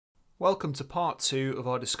Welcome to part 2 of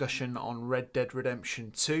our discussion on Red Dead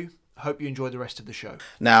Redemption 2. Hope you enjoy the rest of the show.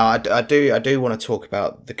 Now, I do want to talk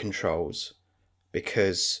about the controls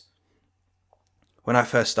because when I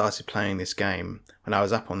first started playing this game, when I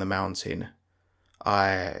was up on the mountain,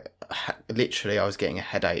 I was getting a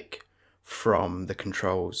headache from the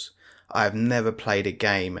controls. I've never played a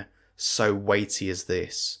game so weighty as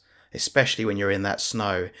this, especially when you're in that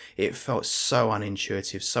snow. It felt so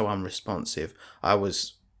unintuitive, so unresponsive. I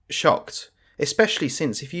was shocked, especially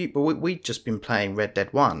since we'd just been playing Red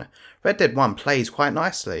Dead 1. Red Dead 1 plays quite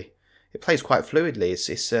nicely. It plays quite fluidly.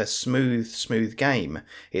 It's a smooth game.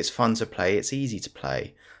 It's fun to play. It's easy to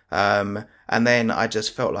play. And then I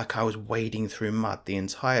just felt like I was wading through mud the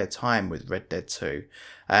entire time with Red Dead 2.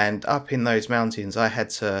 And up in those mountains, I had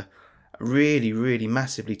to really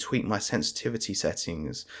massively tweak my sensitivity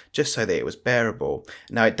settings just so that it was bearable.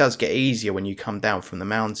 Now, it does get easier when you come down from the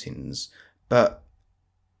mountains, but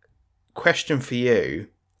question for you,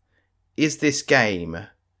 is this game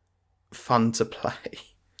fun to play?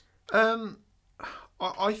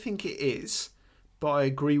 I think it is, but I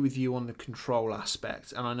agree with you on the control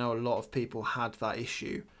aspect, and I know a lot of people had that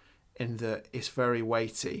issue in that it's very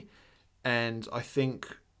weighty, and I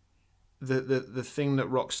think the thing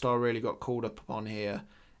that Rockstar really got called up upon here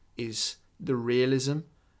is the realism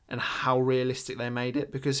and how realistic they made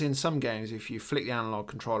it, because in some games, if you flick the analog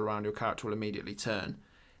controller around, your character will immediately turn.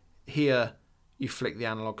 Here, you flick the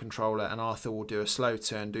analog controller and Arthur will do a slow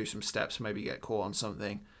turn, do some steps, maybe get caught on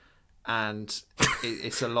something, and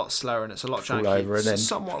it's a lot slower and it's a lot janky. It's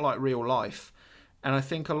somewhat like real life. And I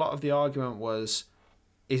think a lot of the argument was,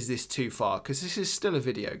 is this too far? Because this is still a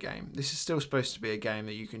video game. This is still supposed to be a game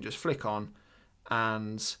that you can just flick on,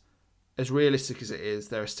 and as realistic as it is,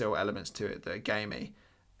 there are still elements to it that are gamey.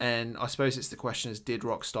 And I suppose it's the question is, did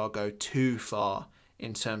Rockstar go too far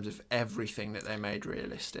in terms of everything that they made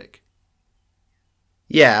realistic?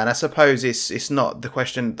 Yeah, and I suppose it's not the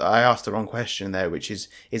question. I asked the wrong question there, which is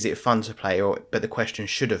it fun to play? But the question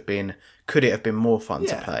should have been, could it have been more fun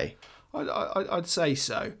to play? I'd say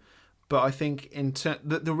so. But I think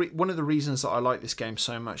one of the reasons that I like this game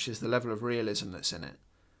so much is the level of realism that's in it.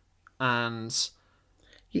 And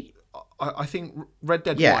I think Red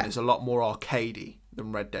Dead 1 is a lot more arcadey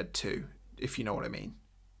than Red Dead 2, if you know what I mean.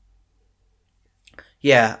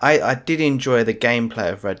 Yeah, I did enjoy the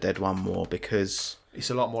gameplay of Red Dead 1 more because it's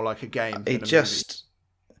a lot more like a game than a movie.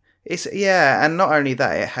 And not only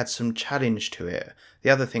that, it had some challenge to it. The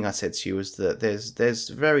other thing I said to you was that there's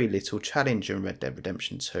very little challenge in Red Dead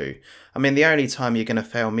Redemption 2. I mean, the only time you're going to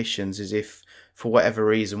fail missions is if, for whatever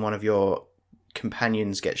reason, one of your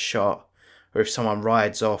companions gets shot, or if someone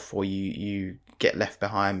rides off, or you get left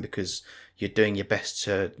behind because you're doing your best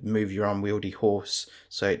to move your unwieldy horse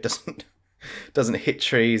so it doesn't hit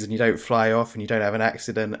trees and you don't fly off and you don't have an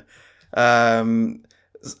accident. But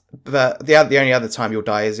the only other time you'll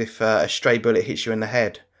die is if a stray bullet hits you in the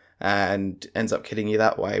head and ends up killing you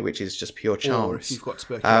that way, which is just pure chance. Or if you've got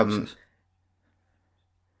tuberculosis.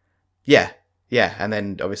 Yeah, and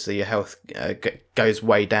then obviously your health goes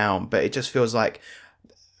way down. But it just feels like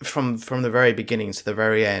from the very beginning to the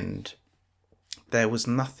very end, there was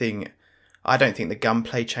nothing. I don't think the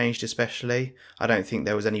gunplay changed especially. I don't think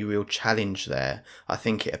there was any real challenge there. I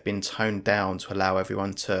think it had been toned down to allow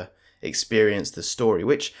everyone to experience the story,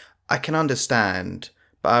 which I can understand,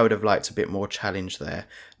 but I would have liked a bit more challenge there.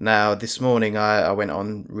 Now, this morning I went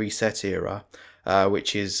on Reset Era,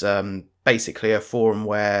 which is basically a forum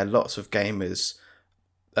where lots of gamers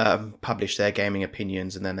publish their gaming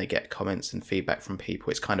opinions and then they get comments and feedback from people.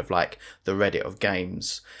 It's kind of like the Reddit of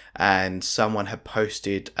games. And someone had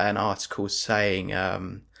posted an article saying,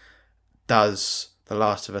 does The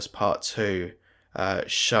Last of Us Part 2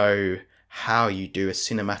 show how you do a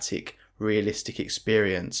cinematic, realistic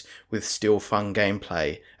experience with still fun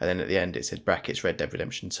gameplay? And then at the end it said brackets Red Dead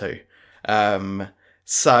Redemption 2. And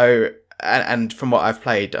from what I've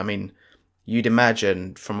played, I mean, you'd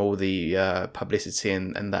imagine from all the publicity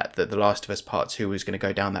and that The Last of Us Part 2 was going to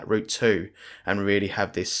go down that route too and really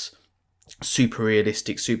have this super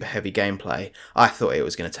realistic, super heavy gameplay. I thought it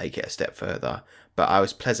was going to take it a step further, but I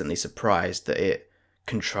was pleasantly surprised that it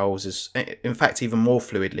controls as, in fact, even more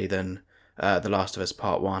fluidly than The Last of Us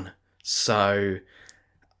Part 1. So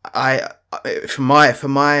for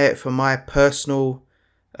my personal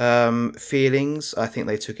feelings, I think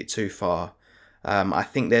they took it too far. I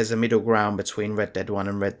think there's a middle ground between Red Dead 1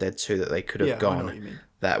 and Red Dead 2 that they could have gone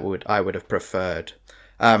that I would have preferred.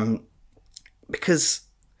 Because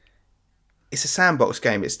it's a sandbox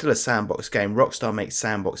game. It's still a sandbox game. Rockstar makes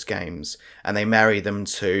sandbox games and they marry them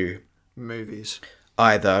to movies.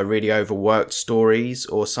 Either really overworked stories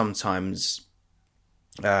or sometimes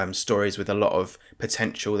stories with a lot of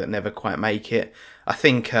potential that never quite make it. I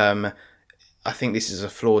think this is a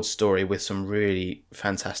flawed story with some really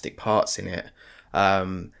fantastic parts in it.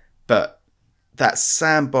 But that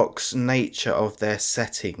sandbox nature of their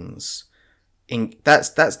settings,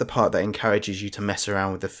 that's the part that encourages you to mess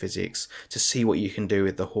around with the physics, to see what you can do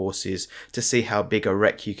with the horses, to see how big a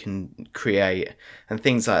wreck you can create, and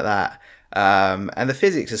things like that. And the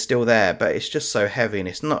physics are still there, but it's just so heavy, and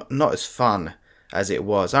it's not as fun as it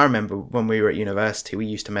was. I remember when we were at university, we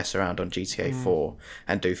used to mess around on GTA 4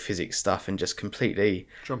 and do physics stuff and just completely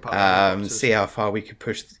Jump out see how far we could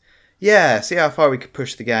push. See how far we could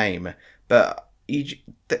push the game. But you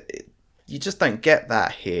just don't get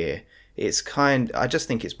that here. I just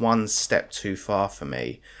think it's one step too far for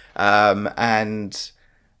me. And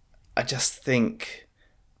I just think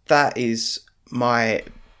that is my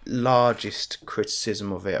largest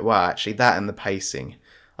criticism of it. Well, actually, that and the pacing.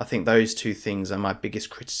 I think those two things are my biggest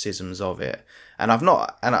criticisms of it. And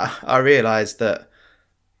I realised that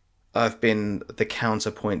I've been the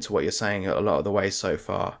counterpoint to what you're saying a lot of the way so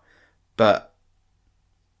far. But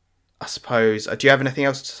I suppose, do you have anything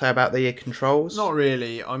else to say about the controls? Not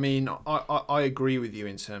really. I mean, I agree with you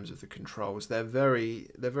in terms of the controls. They're very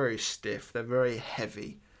stiff. They're very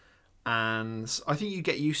heavy. And I think you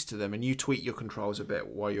get used to them, and you tweak your controls a bit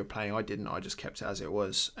while you're playing. I didn't. I just kept it as it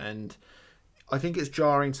was. And I think it's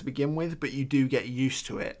jarring to begin with, but you do get used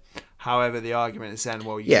to it. However, the argument is then,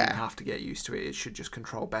 well, you don't have to get used to it. It should just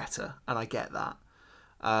control better. And I get that.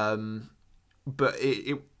 But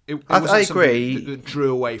it wasn't I agree. That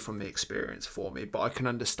drew away from the experience for me. But I can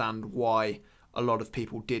understand why a lot of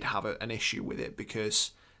people did have an issue with it,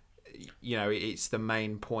 because it's the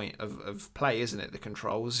main point of play, isn't it? The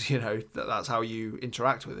controls, that's how you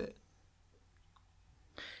interact with it.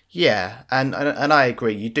 Yeah, and I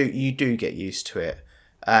agree. You do get used to it,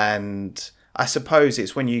 and I suppose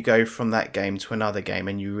it's when you go from that game to another game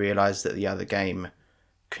and you realise that the other game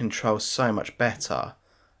controls so much better.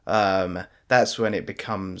 That's when it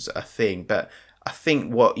becomes a thing. But I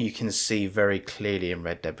think what you can see very clearly in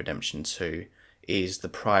Red Dead Redemption 2 is the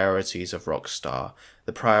priorities of Rockstar.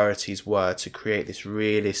 The priorities were to create this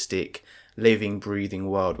realistic, living, breathing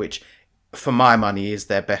world, which, for my money, is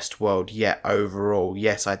their best world yet overall.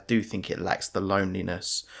 Yes, I do think it lacks the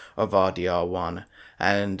loneliness of RDR1,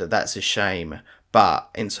 and that's a shame. But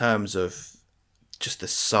in terms of just the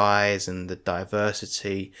size and the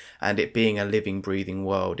diversity and it being a living, breathing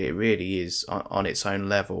world, it really is on its own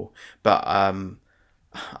level. But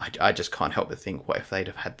I just can't help but think, what if they'd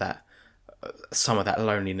have had that some of that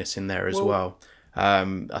loneliness in there as well?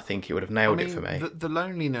 I think it would have nailed it for me. The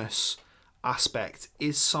loneliness aspect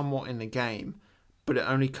is somewhat in the game, but it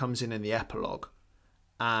only comes in the epilogue,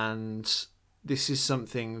 and this is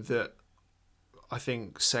something that I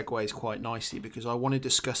think segues quite nicely, because I want to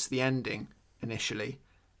discuss the ending initially,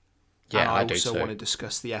 and I also want to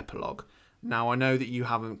discuss the epilogue. Now, I know that you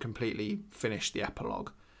haven't completely finished the epilogue,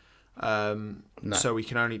 so we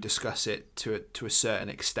can only discuss it to a certain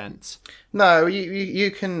extent. No,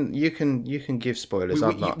 you can give spoilers.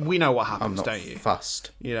 We know what happens, I'm not don't you?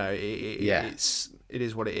 Fussed. It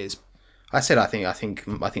is what it is. I said I think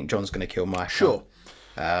John's going to kill Michael. Sure.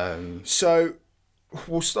 So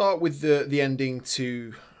we'll start with the ending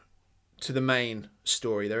to the main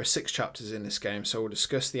story. There are 6 chapters in this game, so we'll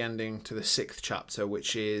discuss the ending to the 6th chapter,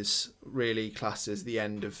 which is really classed as the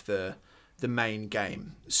end of the main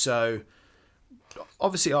game. So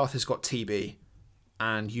obviously Arthur's got TB,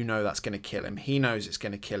 and that's going to kill him. He knows it's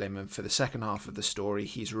going to kill him, and for the second half of the story,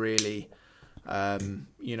 he's really going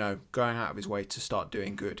out of his way to start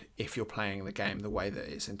doing good if you're playing the game the way that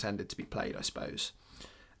it's intended to be played, I suppose.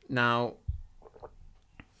 Now,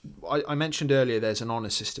 I mentioned earlier there's an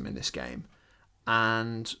honour system in this game,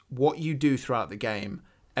 and what you do throughout the game,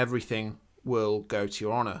 everything will go to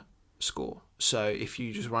your honour score. So if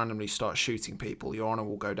you just randomly start shooting people, your honour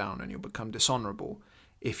will go down and you'll become dishonourable.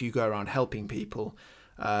 If you go around helping people,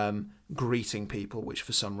 greeting people, which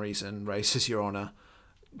for some reason raises your honour,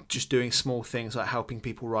 just doing small things like helping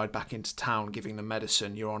people ride back into town, giving them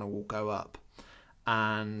medicine, your honour will go up.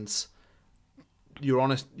 And your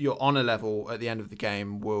honour level at the end of the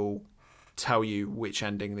game will tell you which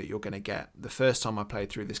ending that you're going to get. The first time I played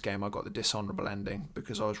through this game, I got the dishonourable ending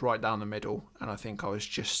because I was right down the middle, and I think I was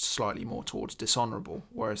just slightly more towards dishonourable,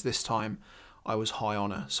 whereas this time I was high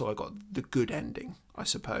honour, so I got the good ending, I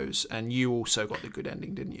suppose. And you also got the good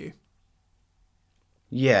ending, didn't you?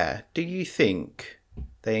 Yeah. Do you think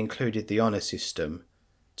they included the honour system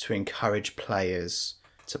to encourage players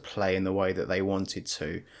to play in the way that they wanted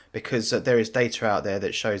to? Because there is data out there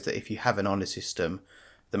that shows that if you have an honour system,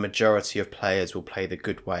 the majority of players will play the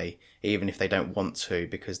good way, even if they don't want to,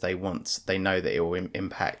 because they know that it will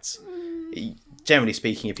impact. Generally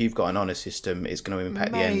speaking, if you've got an honor system, it's going to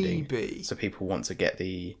impact the ending. So people want to get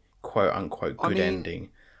the quote unquote good ending.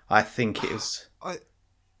 I think it was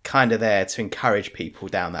kind of there to encourage people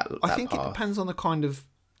down that path. I think it depends on the kind of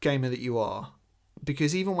gamer that you are,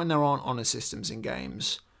 because even when there aren't honor systems in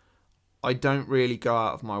games, I don't really go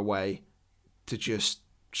out of my way to just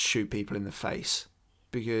shoot people in the face,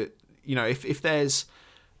 because if there's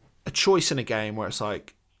a choice in a game where it's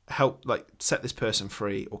like set this person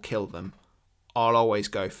free or kill them, I'll always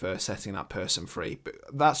go for setting that person free. But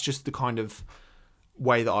that's just the kind of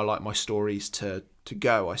way that I like my stories to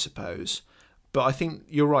go, I suppose. But I think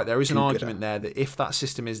you're right. There is an argument there that if that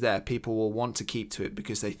system is there, people will want to keep to it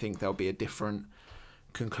because they think there'll be a different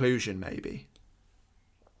conclusion, maybe.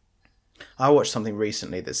 I watched something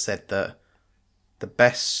recently that said that the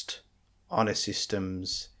best honor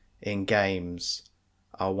systems in games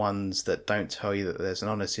are ones that don't tell you that there's an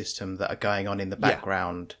honor system that are going on in the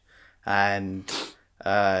background. And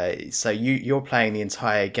so you're playing the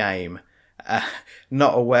entire game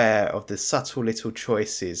not aware of the subtle little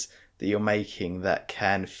choices that you're making that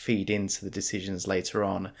can feed into the decisions later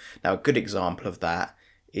on. Now, a good example of that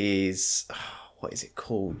is, what is it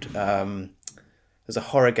called? There's a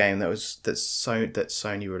horror game that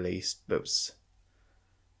Sony released, but was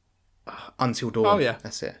Until Dawn. Oh yeah,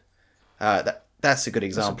 that's it. That's a good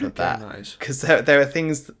example of that, because there are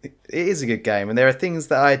things. It is a good game, and there are things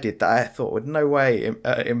that I did that I thought would no way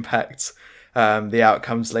impact the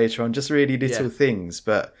outcomes later on. Just really little things,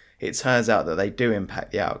 but it turns out that they do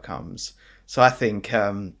impact the outcomes. So I think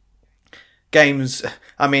games.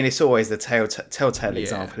 I mean, it's always the telltale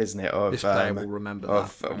example, isn't it? Of this player will remember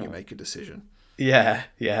that when you make a decision. Yeah.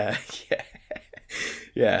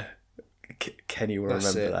 Kenny will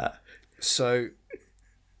remember that. So.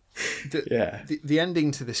 The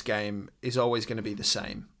ending to this game is always going to be the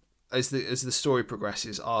same. As the story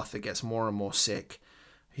progresses, Arthur gets more and more sick.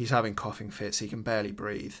 He's having coughing fits. He can barely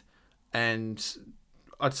breathe. And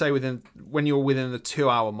I'd say when you're within the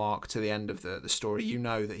 2-hour mark to the end of the story, you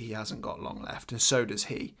know that he hasn't got long left, and so does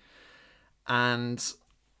he. And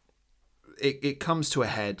it comes to a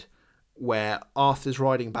head where Arthur's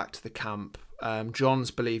riding back to the camp.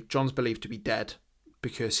 John's believed to be dead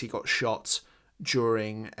because he got shot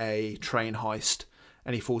during a train heist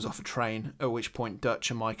and he falls off a train, at which point Dutch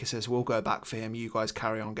and Micah says, we'll go back for him, you guys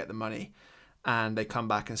carry on, get the money. And they come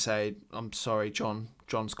back and say, I'm sorry,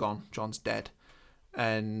 John's gone, John's dead.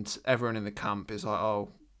 And everyone in the camp is like, oh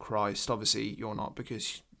Christ, obviously you're not,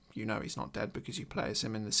 because you know he's not dead because you play as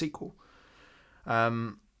him in the sequel.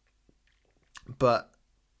 But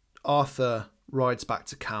Arthur rides back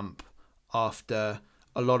to camp after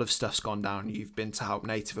a lot of stuff's gone down. You've been to help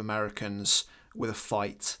Native Americans with a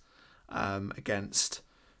fight against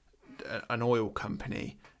an oil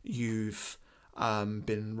company. You've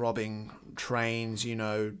been robbing trains.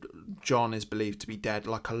 John is believed to be dead.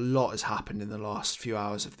 Like, a lot has happened in the last few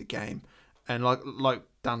hours of the game. And like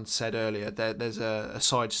Dan said earlier, there's a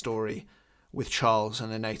side story with Charles and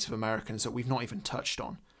the Native Americans that we've not even touched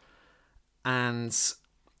on. And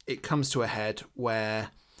it comes to a head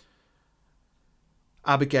where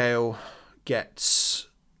Abigail gets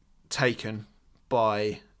taken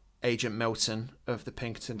by Agent Milton of the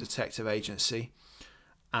Pinkerton Detective Agency,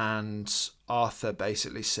 and Arthur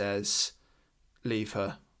basically says, leave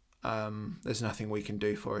her. There's nothing we can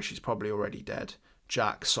do for her. She's probably already dead.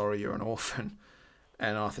 Jack, sorry, you're an orphan.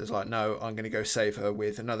 And Arthur's like, no, I'm going to go save her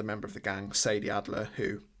with another member of the gang, Sadie Adler,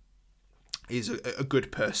 who is a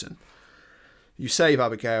good person. You save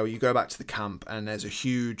Abigail, you go back to the camp, and there's a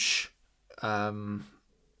huge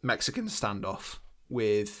Mexican standoff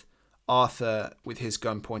with Arthur with his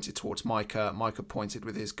gun pointed towards Micah, Micah pointed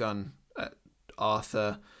with his gun at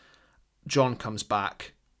Arthur. John comes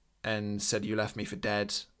back and said, you left me for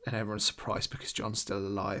dead, and everyone's surprised because John's still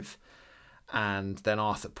alive. And then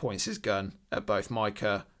Arthur points his gun at both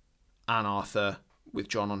Micah and Arthur with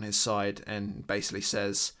John on his side and basically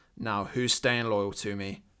says, now who's staying loyal to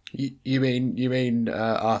me? You mean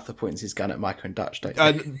Arthur points his gun at Micah and Dutch, don't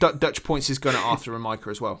you? Dutch points his gun at Arthur and Micah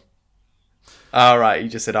as well. Oh, right. You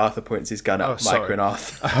just said Arthur points his gun at Micah and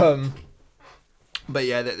Arthur. But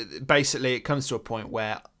yeah, basically it comes to a point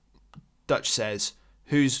where Dutch says,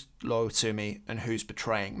 who's loyal to me and who's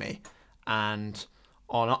betraying me? And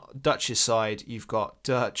on Dutch's side, you've got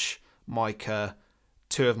Dutch, Micah,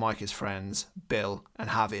 two of Micah's friends, Bill and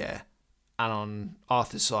Javier. And on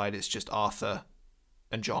Arthur's side, it's just Arthur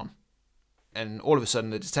and John. And all of a sudden,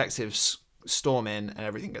 the detectives storm in and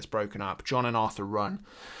everything gets broken up. John and Arthur run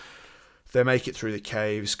They make it through the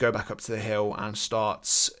caves, go back up to the hill, and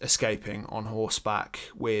starts escaping on horseback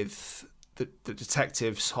with the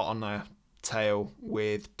detectives hot on their tail,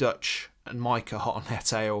 with Dutch and Micah hot on their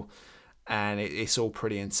tail, and it's all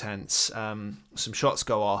pretty intense. Some shots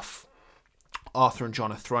go off. Arthur and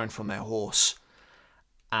John are thrown from their horse,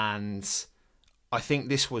 and I think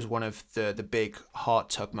this was one of the big heart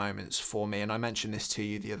tug moments for me, and I mentioned this to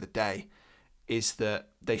you the other day, is that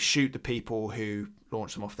they shoot the people who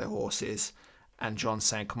launch them off their horses, and John's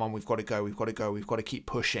saying, come on, we've got to go, we've got to keep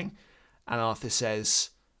pushing. And Arthur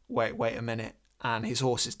says, wait a minute, and his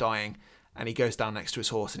horse is dying, and he goes down next to his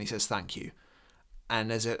horse and he says, thank you. And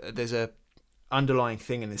there's a underlying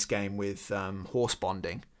thing in this game with horse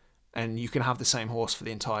bonding, and you can have the same horse for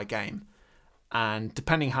the entire game. And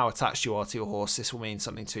depending how attached you are to your horse, this will mean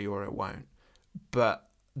something to you or it won't. But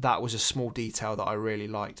that was a small detail that I really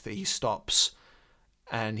liked, that he stops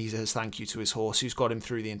and he says thank you to his horse, who's got him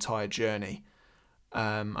through the entire journey.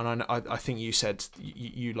 And I think you said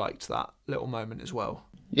you liked that little moment as well.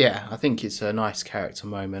 Yeah, I think it's a nice character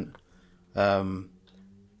moment. Not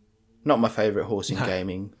my favourite horse in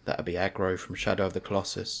gaming. That would be Aggro from Shadow of the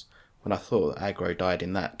Colossus. When I thought that Aggro died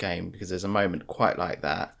in that game, because there's a moment quite like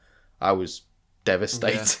that, I was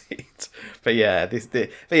devastated. Yeah.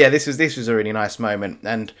 This was a really nice moment,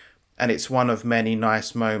 and it's one of many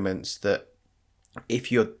nice moments that,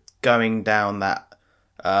 if you're going down that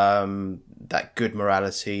good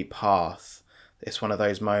morality path, it's one of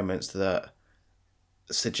those moments that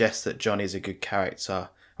suggests that John is a good character,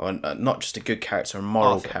 or not just a good character, a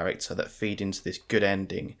moral character that feed into this good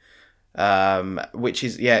ending. Which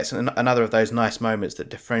is, it's another of those nice moments that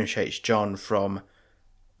differentiates John from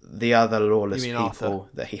the other lawless people Arthur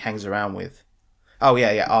that he hangs around with. Oh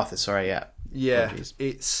yeah, Arthur. Sorry, yeah. Yeah, apologies.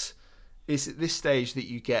 It's at this stage that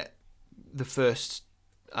you get the first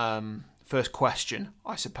question,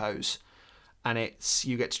 I suppose, and it's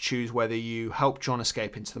you get to choose whether you help John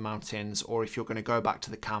escape into the mountains or if you're going to go back to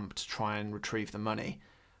the camp to try and retrieve the money.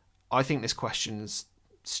 I think this question's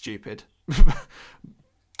stupid.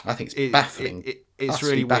 I think it's baffling. It's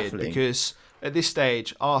really weird because at this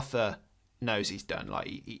stage, Arthur knows he's done. Like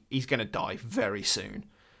he's going to die very soon,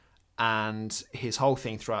 and his whole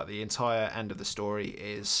thing throughout the entire end of the story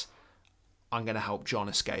is, I'm going to help John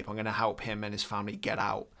escape. I'm going to help him and his family get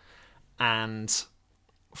out. And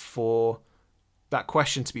for that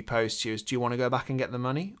question to be posed to you is, do you want to go back and get the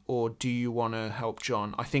money, or do you want to help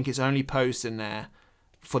John? I think it's only posed in there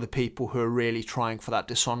for the people who are really trying for that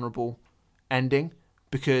dishonourable ending,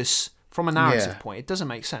 because from a narrative point, it doesn't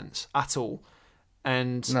make sense at all.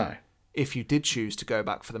 And if you did choose to go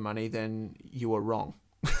back for the money, then you were wrong.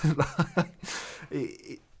 I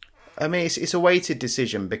mean, it's a weighted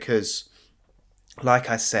decision because, like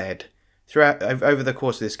I said, throughout over the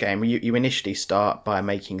course of this game, you initially start by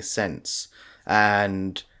making sense.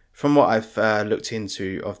 And from what I've looked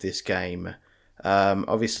into of this game,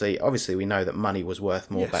 obviously we know that money was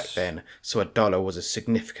worth more back then, so $1 was a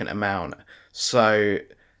significant amount. So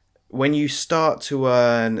when you start to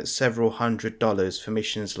earn several $100s for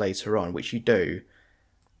missions later on, which you do,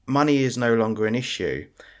 money is no longer an issue.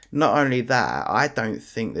 Not only that, I don't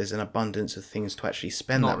think there's an abundance of things to actually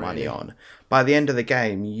spend money on. By the end of the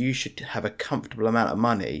game, you should have a comfortable amount of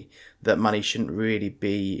money. That money shouldn't really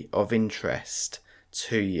be of interest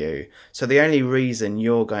to you. So the only reason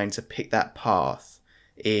you're going to pick that path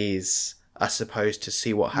is, I suppose, to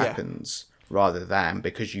see what happens, rather than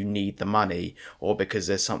because you need the money or because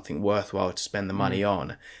there's something worthwhile to spend the money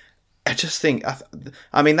on. I just think,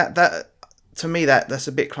 I mean, that to me, that's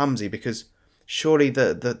a bit clumsy, because surely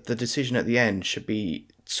the decision at the end should be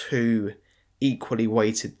two equally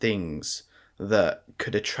weighted things that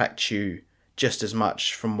could attract you just as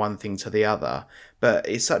much from one thing to the other. But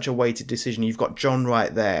it's such a weighted decision. You've got John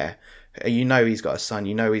right there. You know he's got a son.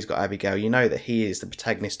 You know he's got Abigail. You know that he is the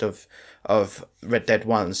protagonist of Red Dead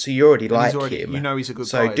 1. So you already like him. You know he's a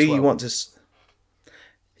good guy. So do you want to...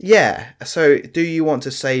 Yeah, so do you want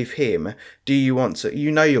to save him? Do you want to...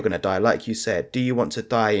 You know you're going to die, like you said. Do you want to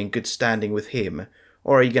die in good standing with him?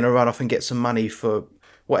 Or are you going to run off and get some money for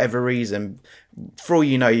whatever reason? For all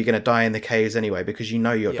you know, you're going to die in the caves anyway, because you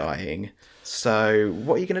know you're dying. So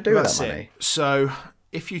what are you going to do with that money? So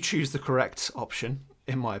if you choose the correct option,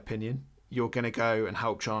 in my opinion, you're going to go and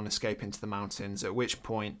help John escape into the mountains, at which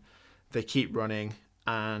point they keep running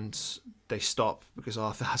and they stop because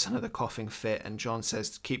Arthur has another coughing fit, and John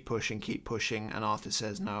says, keep pushing, and Arthur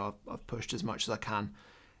says, no, I've pushed as much as I can.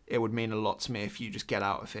 It would mean a lot to me if you just get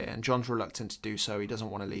out of here. And John's reluctant to do so. He doesn't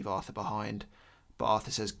want to leave Arthur behind. But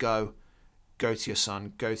Arthur says, go to your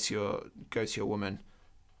son, go to your woman,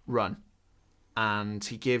 run. and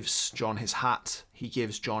he gives Jon his hat. He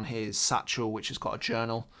gives Jon his satchel, which has got a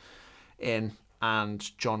journal in,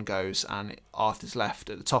 and Jon goes, and Arthur's left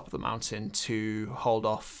at the top of the mountain to hold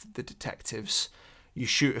off the detectives. You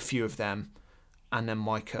shoot a few of them, and then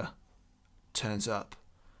Micah turns up,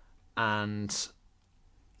 and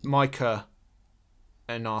Micah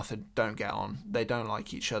and Arthur don't get on. They don't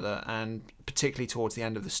like each other, and particularly towards the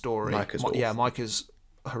end of the story, Micah's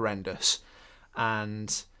horrendous,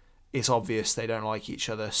 and it's obvious they don't like each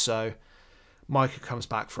other. So Micah comes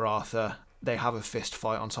back for Arthur. They have a fist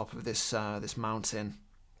fight on top of this mountain,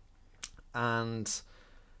 and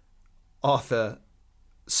Arthur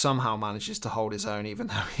somehow manages to hold his own, even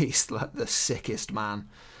though he's like the sickest man.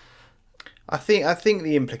 I think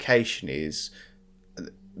the implication is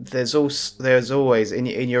there's always in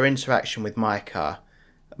your interaction with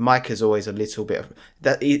Micah's always a little bit of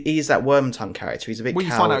that. He's that Wormtongue character. He's a bit. Well,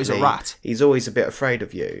 you find out he's a rat. He's always a bit afraid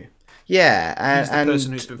of you. Yeah, and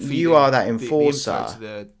you are that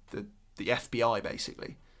enforcer. The FBI,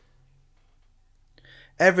 basically.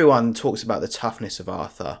 Everyone talks about the toughness of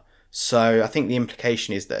Arthur, so I think the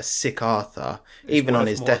implication is that a sick Arthur, even on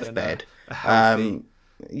his deathbed,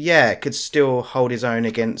 could still hold his own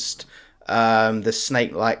against the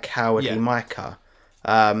snake-like cowardly Micah.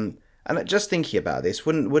 And just thinking about this,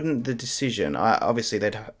 wouldn't the decision? Obviously,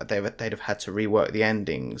 they'd have had to rework the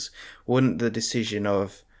endings. Wouldn't the decision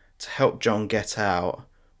of to help Jon get out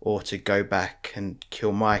or to go back and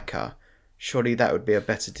kill Micah? Surely that would be a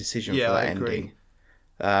better decision for that ending.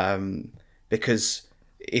 Because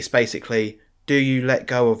it's basically, do you let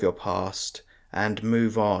go of your past and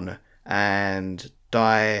move on and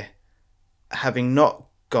die having not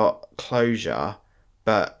got closure,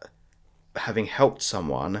 but having helped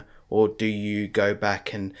someone, or do you go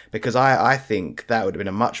back and... Because I think that would have been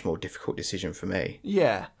a much more difficult decision for me.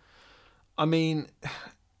 Yeah. I mean,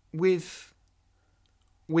 with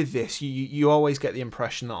this, you always get the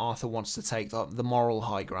impression that Arthur wants to take the moral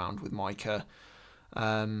high ground with Micah.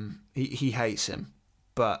 He hates him,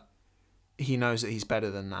 but he knows that he's better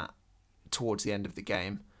than that towards the end of the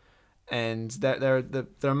game. And there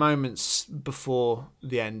are moments before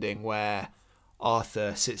the ending where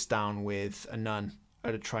Arthur sits down with a nun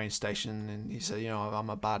at a train station and he says, I'm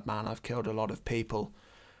a bad man, I've killed a lot of people.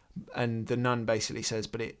 And the nun basically says,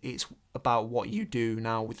 but it's about what you do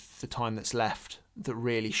now with the time that's left that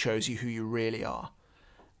really shows you who you really are.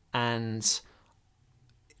 And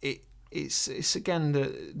it's again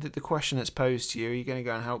the question that's posed to you: are you going to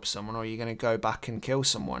go and help someone, or are you going to go back and kill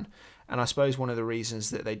someone? And I suppose one of the reasons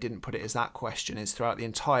that they didn't put it as that question is throughout the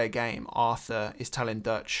entire game, Arthur is telling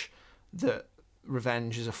Dutch that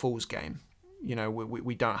revenge is a fool's game.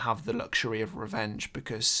 We don't have the luxury of revenge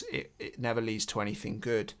because it never leads to anything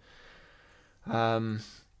good.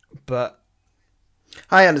 But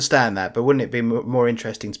I understand that, but wouldn't it be more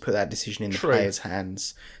interesting to put that decision in the player's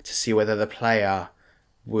hands to see whether the player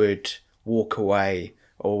would walk away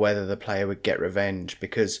or whether the player would get revenge?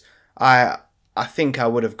 Because I think I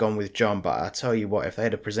would have gone with Jon, but I tell you what, if they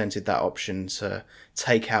had presented that option to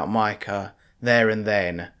take out Micah there and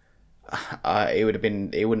then, it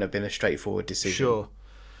wouldn't have been a straightforward decision. Sure.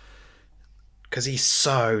 Because he's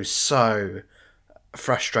so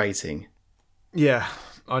frustrating. Yeah,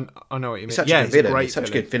 I know what you mean. He's such a good villain. He's such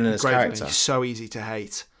a good villainous character. He's so easy to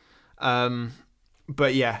hate.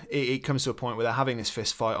 But yeah, it comes to a point where they're having this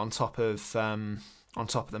fist fight on top of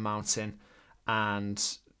the mountain,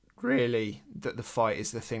 and really the fight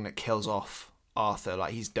is the thing that kills off Arthur.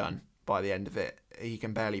 Like, he's done by the end of it. He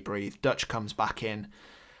can barely breathe. Dutch comes back in,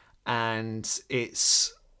 and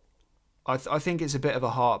I think it's a bit of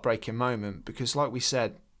a heartbreaking moment because, like we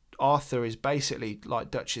said, Arthur is basically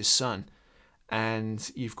like Dutch's son. And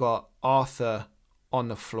you've got Arthur on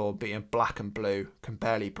the floor being black and blue, can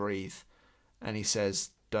barely breathe. And he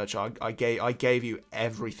says, Dutch, I gave you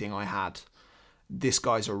everything I had. This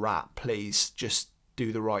guy's a rat. Please just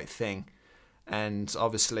do the right thing. And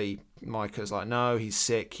obviously Micah's like, no, he's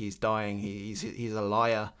sick. He's dying. He's a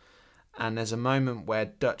liar. And there's a moment where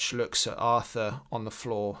Dutch looks at Arthur on the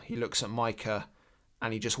floor. He looks at Micah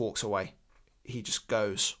and he just walks away. He just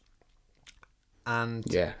goes. And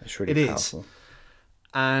yeah, it's really powerful.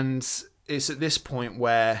 And it's at this point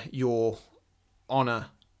where your honour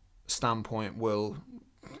standpoint will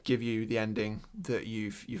give you the ending that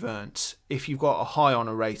you've earned. If you've got a high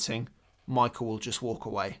honour rating, Michael will just walk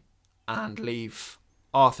away and leave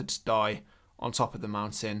Arthur to die on top of the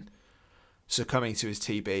mountain, succumbing to his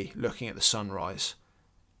TB, looking at the sunrise.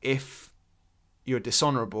 If you're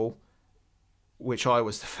dishonourable, which I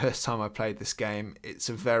was the first time I played this game, it's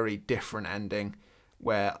a very different ending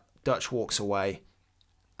where Dutch walks away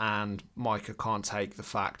and Micah can't take the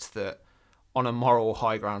fact that on a moral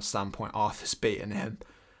high ground standpoint, Arthur's beaten him.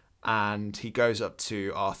 And he goes up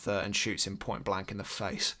to Arthur and shoots him point blank in the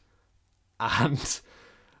face. And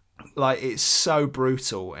like, it's so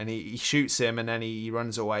brutal. And he shoots him, and then he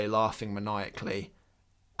runs away laughing maniacally.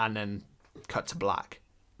 And then cut to black.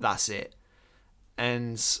 That's it.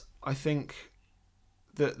 And I think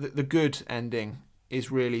the good ending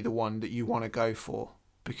is really the one that you want to go for,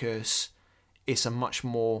 because it's a much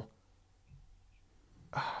more...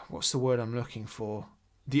 what's the word I'm looking for?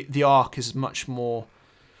 The arc is much more...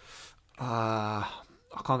 I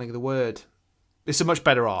can't think of the word. It's a much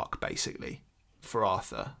better arc, basically, for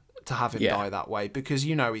Arthur to have him die that way, because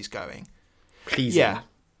you know he's going. Pleasing. Yeah.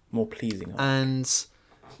 More pleasing arc. And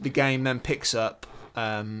the game then picks up.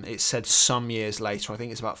 It said some years later. I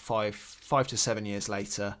think it's about 5 to 7 years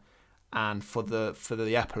later. And for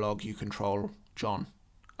the epilogue, you control John,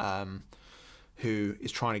 who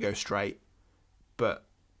is trying to go straight, but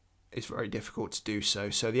it's very difficult to do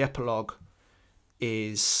so. So the epilogue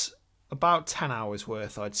is about 10 hours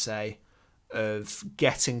worth, I'd say, of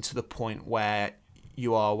getting to the point where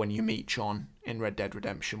you are when you meet John in Red Dead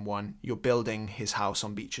Redemption 1. You're building his house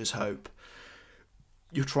on Beecher's Hope.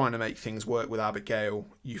 You're trying to make things work with Abigail.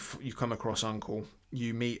 You come across Uncle.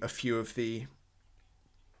 You meet a few of the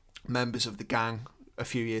members of the gang. A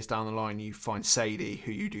few years down the line, you find Sadie,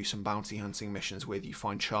 who you do some bounty hunting missions with. You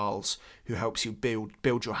find Charles, who helps you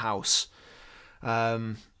build your house.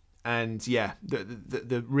 And yeah,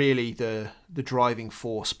 the driving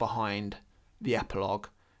force behind the epilogue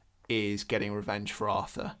is getting revenge for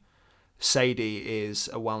Arthur. Sadie is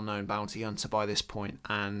a well-known bounty hunter by this point,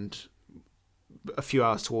 and a few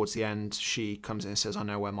hours towards the end, she comes in and says, "I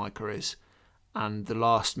know where Micah is." And the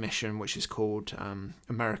last mission, which is called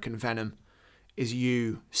American Venom, is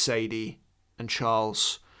you, Sadie, and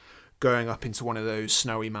Charles going up into one of those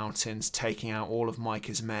snowy mountains, taking out all of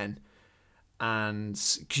Micah's men. And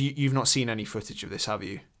you've not seen any footage of this, have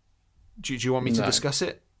you? Do you want me to discuss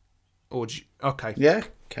it? Okay. Yeah,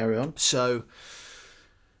 carry on. So,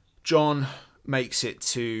 John makes it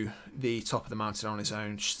to the top of the mountain on his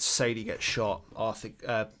own. Sadie gets shot.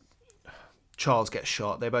 Charles gets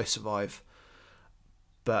shot. They both survive.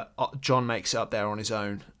 But John makes it up there on his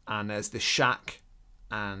own. And there's this shack.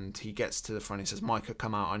 And he gets to the front. He says, "Micah,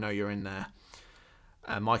 come out. I know you're in there."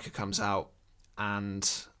 Micah comes out. And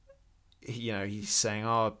he's saying,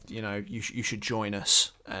 you should join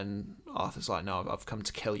us. And Arthur's like, "No, I've come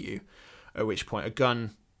to kill you." At which point a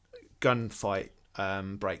gunfight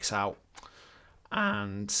breaks out,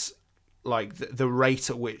 and like the rate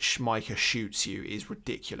at which Micah shoots you is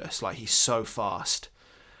ridiculous. Like, he's so fast.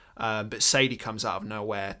 But Sadie comes out of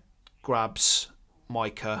nowhere, grabs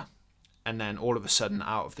Micah, and then all of a sudden,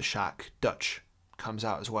 out of the shack, Dutch comes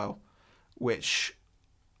out as well, which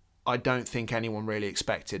I don't think anyone really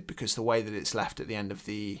expected, because the way that it's left at the end of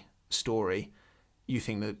the story, you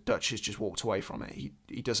think that Dutch has just walked away from it.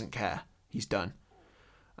 He doesn't care. He's done.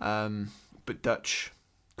 But Dutch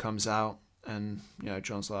comes out, and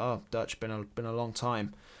John's like, "Oh, Dutch, been a long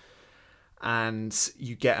time." And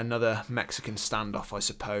you get another Mexican standoff, I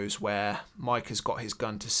suppose, where Micah's got his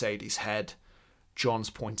gun to Sadie's head. John's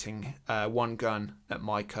pointing one gun at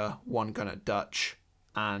Micah, one gun at Dutch,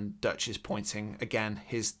 and Dutch is pointing again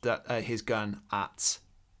his gun at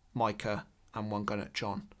Micah and one gun at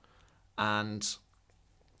John. And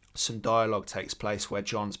some dialogue takes place where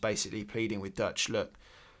John's basically pleading with Dutch, "Look,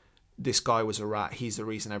 this guy was a rat. He's the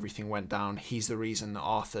reason everything went down. He's the reason that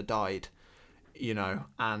Arthur died."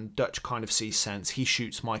 And Dutch kind of sees sense. He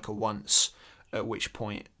shoots Micah once, at which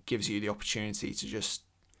point gives you the opportunity to just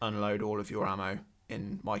unload all of your ammo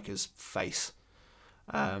in Micah's face.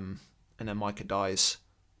 And then Micah dies.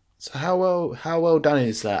 So how well done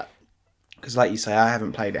is that? Because like you say, I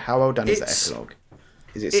haven't played it. How well done is that epilogue?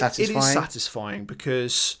 Is it satisfying? It is satisfying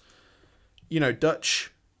because,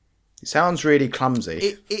 Dutch... It sounds really clumsy.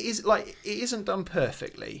 It is it isn't done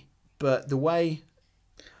perfectly, but the way...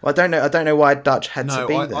 Well, I don't know why Dutch had to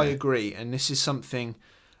be there. I agree, and this is something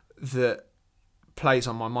that plays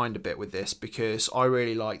on my mind a bit with this, because I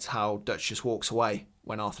really liked how Dutch just walks away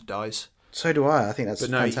when Arthur dies. So do I. I think that's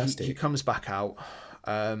fantastic. He comes back out,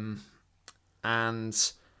 and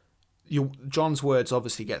John's words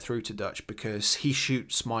obviously get through to Dutch, because he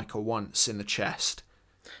shoots Micah once in the chest.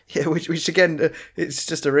 Yeah, which again, it's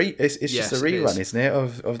just a just a rerun, isn't it,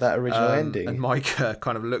 of that original ending? And Micah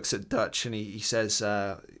kind of looks at Dutch and he says,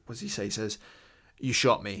 what does he say? He says, "You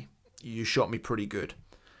shot me pretty good."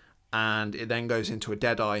 And it then goes into a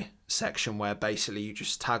Deadeye section where basically you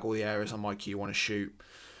just tag all the areas on Micah you want to shoot.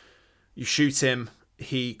 You shoot him.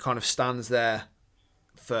 He kind of stands there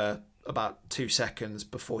for about 2 seconds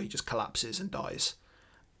before he just collapses and dies.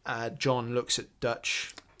 John looks at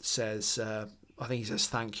Dutch, says, I think he says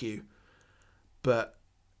thank you, but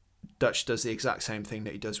Dutch does the exact same thing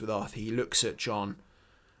that he does with Arthur. He looks at John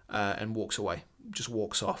and walks away, just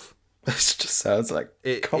walks off. This just sounds like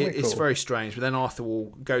comical. It's very strange. But then Arthur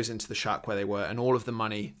goes into the shack where they were, and all of the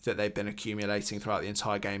money that they've been accumulating throughout the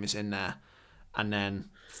entire game is in there. And then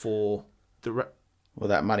for the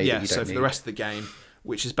that money, that you don't so for need. the rest of the game,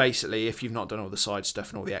 which is basically, if you've not done all the side stuff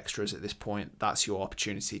and all the extras at this point, that's your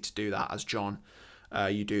opportunity to do that as John.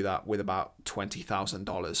 You do that with about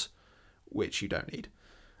 $20,000, which you don't need.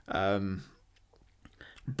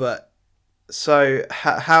 But so,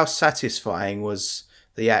 how satisfying was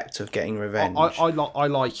the act of getting revenge? I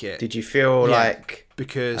like it. Did you feel like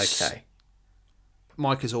because okay,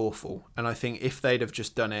 Mike is awful, and I think if they'd have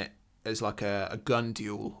just done it as like a gun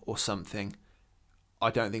duel or something,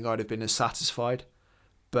 I don't think I'd have been as satisfied.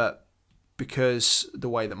 But because the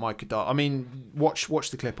way that Mike had done, I mean, watch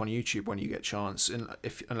the clip on YouTube when you get a chance, and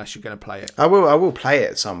unless you're going to play it. I will play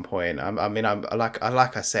it at some point.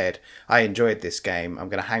 Like I said, I enjoyed this game. I'm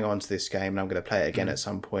going to hang on to this game, and I'm going to play it again at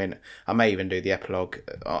some point. I may even do the epilogue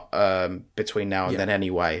between now and then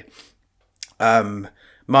anyway.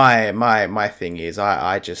 My thing is,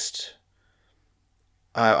 I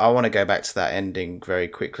want to go back to that ending very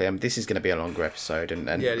quickly. This is going to be a longer episode,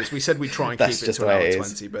 and we said we'd try and keep it to an hour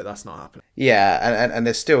 20, but that's not happening. Yeah, and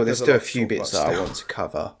there's still a few bits that I want to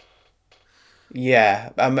cover. Yeah,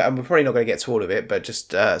 and we're probably not going to get to all of it, but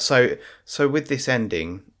just so with this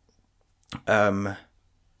ending,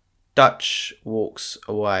 Dutch walks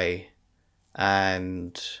away,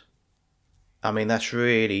 and that's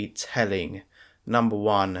really telling. Number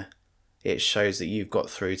one, it shows that you've got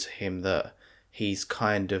through to him that he's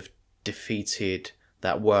kind of defeated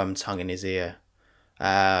that worm tongue in his ear.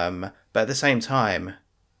 But at the same time,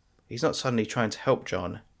 he's not suddenly trying to help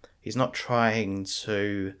John. He's not trying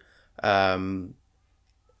to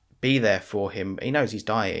be there for him. He knows he's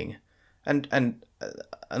dying. And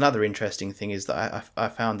another interesting thing is that I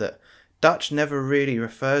found that Dutch never really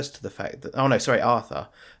refers to the fact that... Oh, no, sorry, Arthur.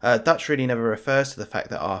 Dutch really never refers to the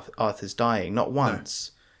fact that Arthur's dying. Not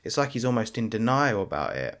once. No. It's like he's almost in denial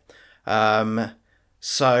about it.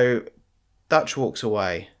 So Dutch walks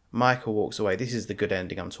away. Michael walks away. This is the good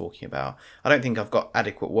ending I'm talking about. I don't think I've got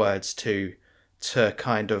adequate words to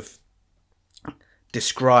kind of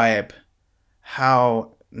describe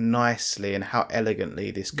how nicely and how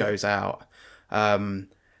elegantly this goes out. And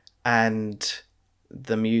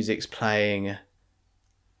the music's playing,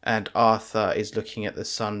 and Arthur is looking at the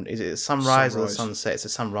sun. Is it sunrise or the sunset? It's a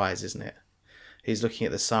sunrise, isn't it? He's looking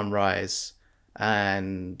at the sunrise,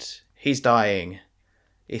 and he's dying.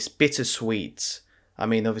 It's bittersweet.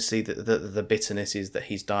 Obviously the bitterness is that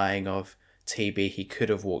he's dying of TB. He could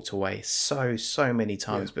have walked away so many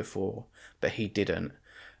times before, but he didn't.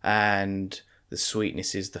 And the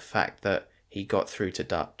sweetness is the fact that he got through to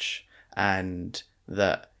Dutch, and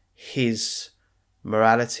that his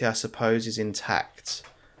morality, I suppose, is intact,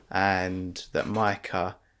 and that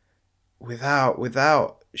Micah,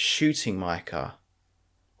 without shooting Micah,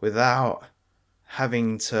 without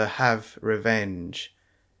having to have revenge,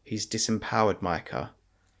 he's disempowered Micah.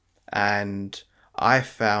 And I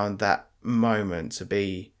found that moment to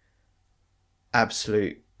be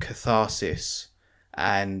absolute catharsis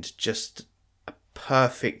and just a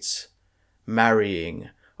perfect marrying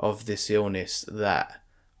of this illness that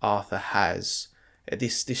Arthur has.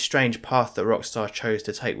 This strange path that Rockstar chose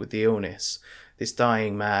to take with the illness. This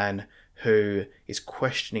dying man who is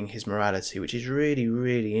questioning his morality, which is really,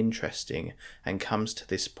 really interesting, and comes to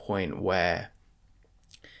this point where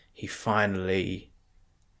he finally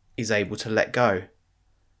is able to let go.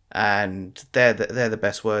 And they're the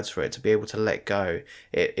best words for it, to be able to let go.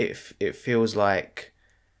 It feels like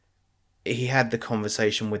he had the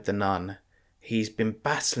conversation with the nun. He's been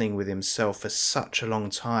battling with himself for such a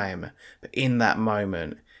long time, but in that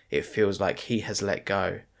moment, it feels like he has let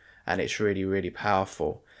go, and it's really, really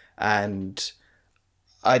powerful. And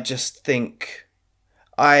I just think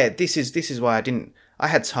this is why I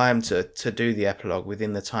had time to do the epilogue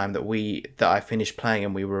within the time that I finished playing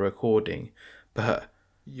and we were recording, but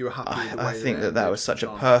you were happy with the way I think that was such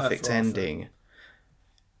a perfect ending.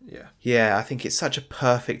 Yeah, I think it's such a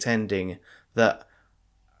perfect ending that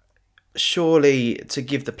surely to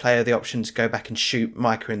give the player the option to go back and shoot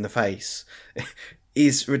Micah in the face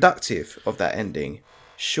is reductive of that ending.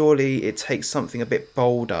 Surely it takes something a bit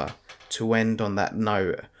bolder to end on that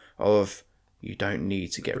note of you don't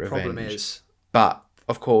need to get revenge. The problem is, but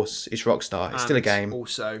of course, it's Rockstar. It's still a game.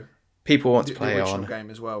 Also, people want to play the on. original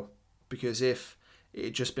game as well, because if it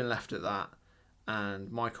had just been left at that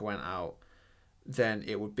and Micah went out, then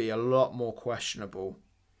it would be a lot more questionable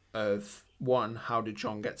of, one, how did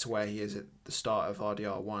John get to where he is at the start of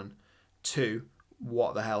RDR1? Two,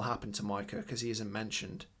 what the hell happened to Micah, because he isn't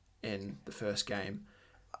mentioned in the first game.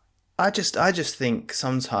 I just think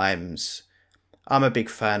sometimes I'm a big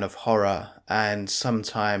fan of horror, and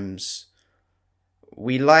sometimes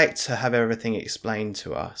we like to have everything explained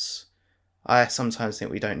to us. I sometimes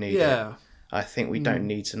think we don't need it. Yeah. I think we don't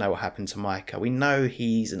need to know what happened to Micah. We know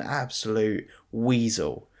he's an absolute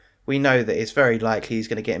weasel. We know that it's very likely he's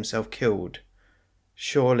going to get himself killed.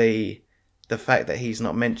 Surely the fact that he's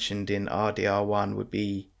not mentioned in RDR1 would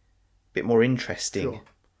be a bit more interesting. Sure.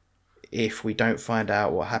 If we don't find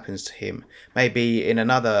out what happens to him. Maybe in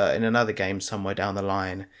another game somewhere down the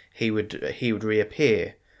line he would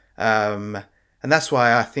reappear. And that's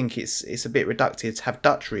why I think it's a bit reductive to have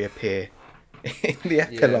Dutch reappear in the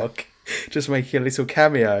epilogue. Yeah. Just making a little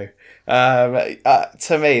cameo.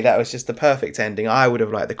 To me, that was just the perfect ending. I would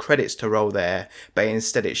have liked the credits to roll there, but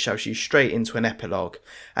instead it shoves you straight into an epilogue.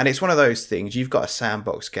 And it's one of those things, you've got a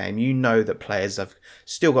sandbox game, you know that players have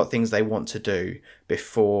still got things they want to do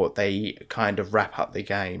before they kind of wrap up the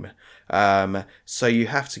game. So you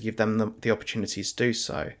have to give them the opportunity to do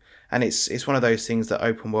so. And it's one of those things that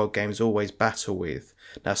open world games always battle with.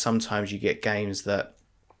 Now, sometimes you get games that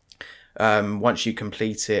once you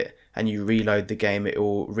complete it, and you reload the game, it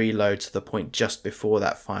will reload to the point just before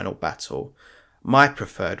that final battle. My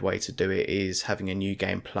preferred way to do it is having a new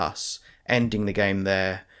game plus, ending the game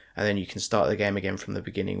there, and then you can start the game again from the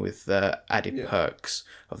beginning with the added perks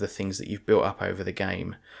of the things that you've built up over the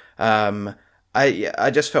game. I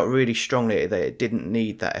just felt really strongly that it didn't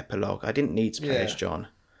need that epilogue. I didn't need to play as John.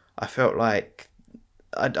 I felt like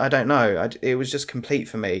I don't know. It was just complete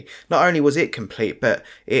for me. Not only was it complete, but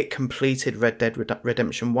it completed Red Dead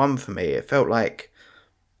Redemption 1 for me. It felt like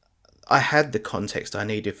I had the context I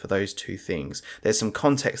needed for those two things. There's some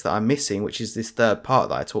context that I'm missing, which is this third part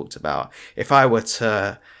that I talked about. If I were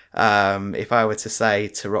to say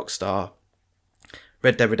to Rockstar,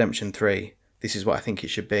 Red Dead Redemption 3, this is what I think it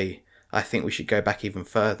should be. I think we should go back even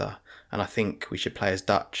further, and I think we should play as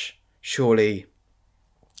Dutch. Surely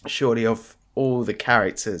of all the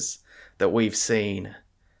characters that we've seen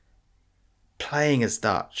playing as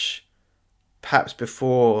Dutch, perhaps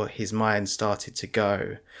before his mind started to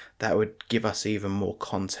go, that would give us even more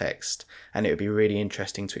context, and it would be really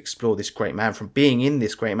interesting to explore this great man from being in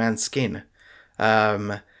this great man's skin,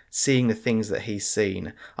 seeing the things that he's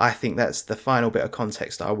seen. I think that's the final bit of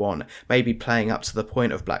context I want. Maybe playing up to the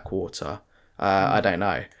point of Blackwater. I don't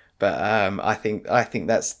know. But I think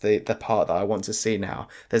that's the part that I want to see now.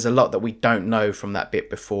 There's a lot that we don't know from that bit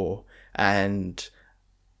before, and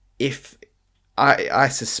if I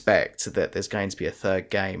suspect that there's going to be a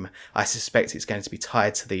third game, I suspect it's going to be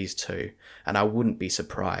tied to these two, and I wouldn't be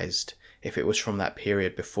surprised if it was from that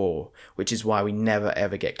period before, which is why we never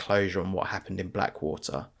ever get closure on what happened in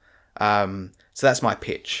Blackwater. So that's my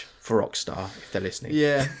pitch for Rockstar, if they're listening.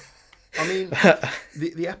 Yeah. I mean,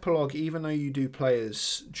 the epilogue, even though you do play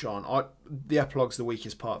as John, the epilogue's the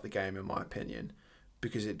weakest part of the game, in my opinion,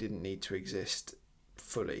 because it didn't need to exist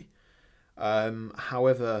fully.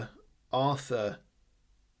 However, Arthur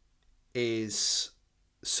is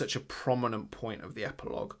such a prominent point of the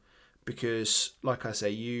epilogue because, like I say,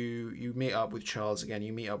 you meet up with Charles again,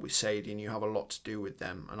 you meet up with Sadie, and you have a lot to do with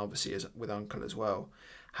them, and obviously with Uncle as well.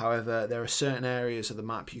 However, there are certain areas of the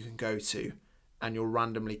map you can go to, and you'll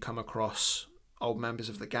randomly come across old members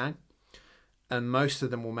of the gang, and most of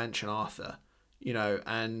them will mention Arthur,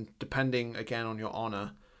 and depending again on your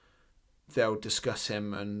honour, they'll discuss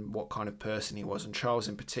him and what kind of person he was. And Charles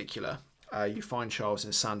in particular, you find Charles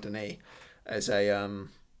in Saint Denis as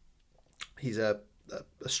he's a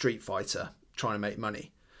street fighter trying to make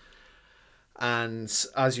money. And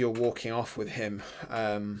as you're walking off with him,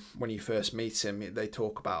 when you first meet him, they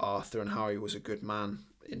talk about Arthur and how he was a good man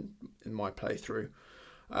in my playthrough.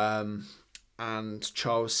 And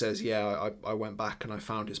Charles says, I went back and I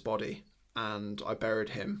found his body and I buried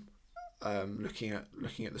him looking at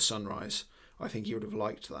the sunrise. I think he would have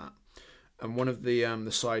liked that. And one of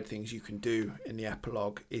the side things you can do in the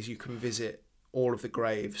epilogue is you can visit all of the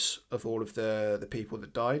graves of all of the people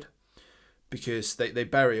that died, because they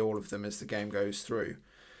bury all of them as the game goes through.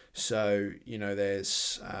 So,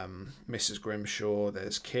 there's Mrs. Grimshaw,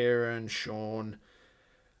 there's Kieran, Sean,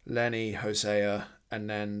 Lenny, Hosea, and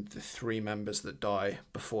then the three members that die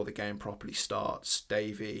before the game properly starts,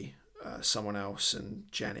 Davey, someone else, and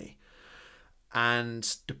Jenny.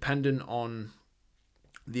 And dependent on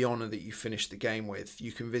the honour that you finish the game with,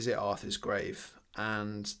 you can visit Arthur's grave.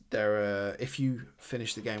 And if you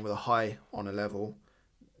finish the game with a high honour level,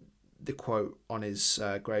 the quote on his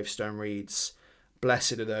gravestone reads,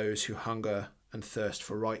 "Blessed are those who hunger and thirst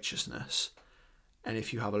for righteousness. And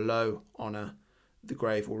if you have a low honour, the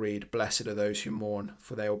grave will read, "Blessed are those who mourn,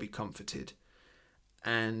 for they will be comforted."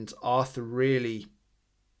 And Arthur really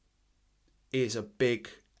is a big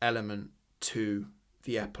element to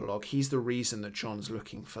the epilogue. He's the reason that John's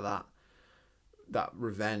looking for that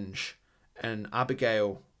revenge. And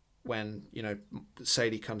Abigail, when, you know,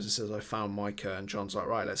 Sadie comes and says, "I found Micah," and John's like,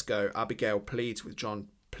 "Right, let's go." Abigail pleads with John,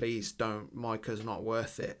 "Please don't, Micah's not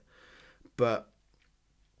worth it." But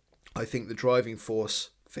I think the driving force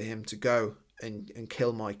for him to go and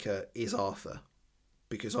kill Micah is Arthur,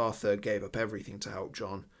 because Arthur gave up everything to help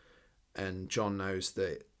John, and John knows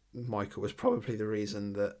that Micah was probably the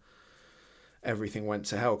reason that everything went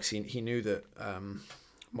to hell, because he knew that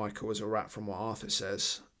Micah was a rat from what Arthur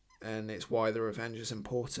says, and it's why the revenge is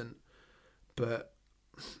important. But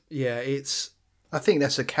yeah, I think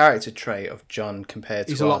that's a character trait of John compared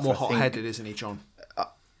to he's Arthur. a lot more hot-headed, isn't he, John?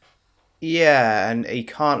 Yeah, and he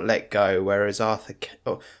can't let go, whereas Arthur...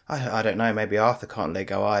 I don't know, maybe Arthur can't let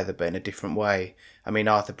go either, but in a different way. I mean,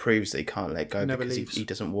 Arthur proves that he can't let go because he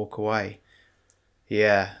doesn't walk away.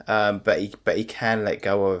 Yeah, but he can let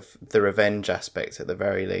go of the revenge aspect at the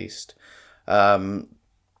very least. I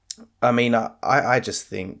mean, I just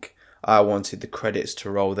think I wanted the credits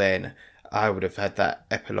to roll then. I would have had that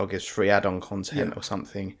epilogue as free add-on content or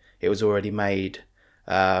something. It was already made,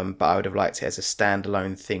 but I would have liked it as a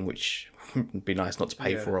standalone thing, which would be nice not to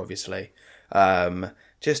pay for, obviously.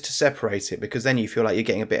 Just to separate it, because then you feel like you're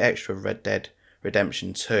getting a bit extra of Red Dead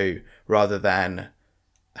Redemption 2, rather than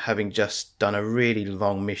having just done a really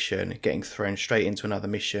long mission, getting thrown straight into another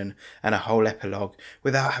mission and a whole epilogue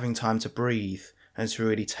without having time to breathe and to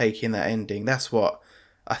really take in that ending. That's what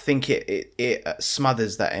I think it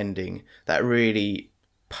smothers that ending, that really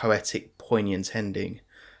poetic, poignant ending.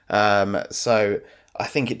 So I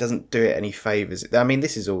think it doesn't do it any favours. I mean,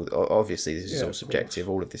 this is all obviously this is all subjective.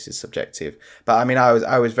 All of this is subjective. But I mean,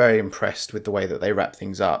 I was very impressed with the way that they wrap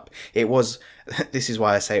things up. It was, this is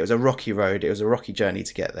why I say it was a rocky road. It was a rocky journey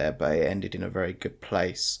to get there, but it ended in a very good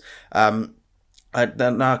place. Now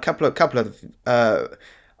a couple of.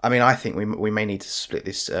 I mean, I think we may need to split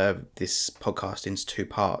this podcast into two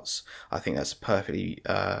parts. I think that's a perfectly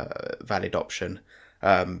valid option.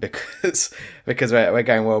 Because we're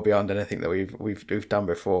going well beyond anything that we've done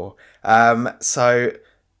before. So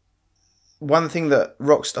one thing that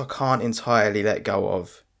Rockstar can't entirely let go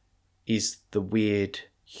of is the weird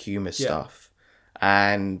humour stuff,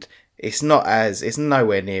 and it's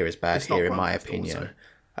nowhere near as bad here in my opinion.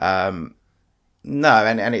 No,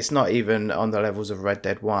 and it's not even on the levels of Red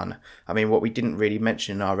Dead 1. I mean, what we didn't really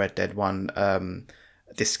mention in our Red Dead 1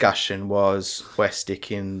 discussion was Wes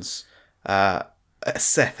Dickens,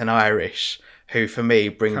 Seth and Irish, who for me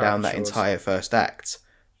bring down that entire first act.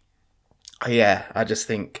 Yeah, I just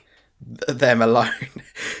think them alone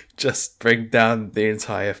just bring down the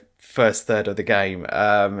entire first third of the game.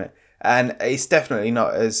 And it's definitely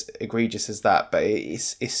not as egregious as that, but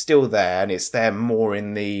it's still there, and it's there more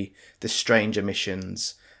in the stranger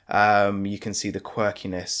missions. You can see the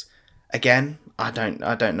quirkiness. Again, I don't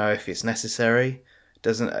know if it's necessary.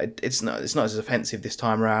 It's not as offensive this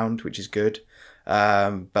time around, which is good.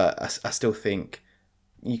 But I still think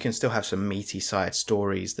you can still have some meaty side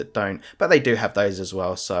stories that don't, but they do have those as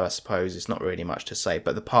well, so I suppose it's not really much to say.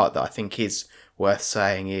 But the part that I think is worth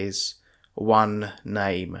saying is one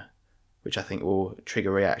name, which I think will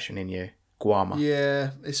trigger reaction in you. Guarma.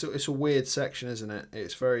 Yeah, it's a weird section, isn't it?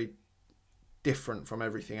 It's very different from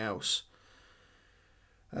everything else.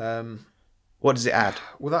 What does it add?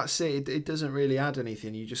 Well, that's it. It doesn't really add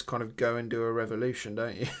anything. You just kind of go and do a revolution,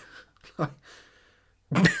 don't you?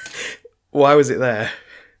 Why was it there?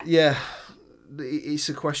 Yeah, it's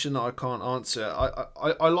a question that I can't answer.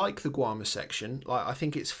 I like the Guarma section. Like, I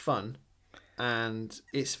think it's fun, and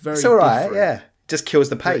it's very. It's all right. different. Yeah, just kills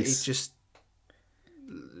the pace. It just.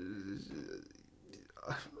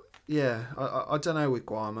 Yeah, I don't know with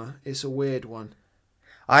Guarma. It's a weird one.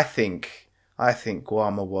 I think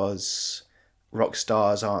Guarma was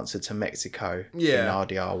Rockstar's answer to Mexico in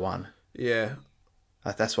RDR1. Yeah.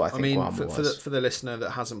 That's what I think Guarma was. For the listener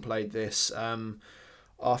that hasn't played this,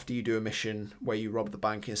 after you do a mission where you rob the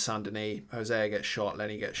bank in Saint Denis, Hosea gets shot,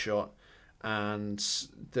 Lenny gets shot, and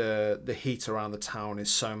the heat around the town is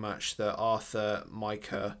so much that Arthur,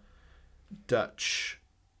 Micah, Dutch,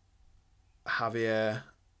 Javier,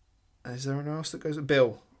 is there anyone else that goes?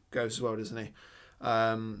 Bill goes as well, doesn't he?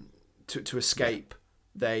 To escape,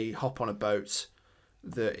 they hop on a boat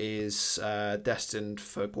that is destined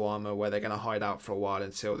for Guarma, where they're going to hide out for a while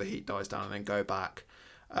until the heat dies down and then go back.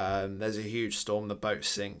 There's a huge storm, the boat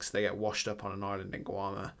sinks, they get washed up on an island in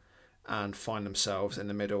Guarma and find themselves in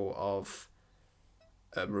the middle of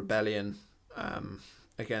a rebellion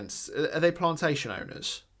against. Are they plantation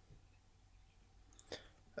owners?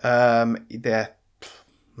 Yeah.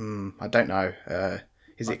 I don't know.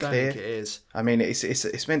 Is it clear? I don't think it is. I mean,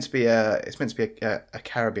 it's meant to be a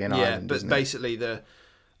Caribbean island, but isn't basically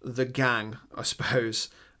the gang, I suppose,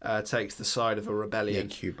 takes the side of a rebellion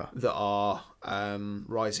Cuba. that are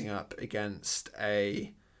rising up against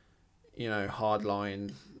a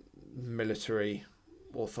hardline military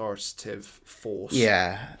authoritative force.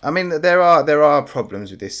 Yeah, I mean there are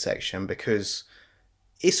problems with this section because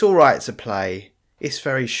it's all right to play. It's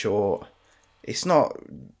very short. It's not.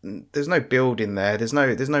 There's no build in there. There's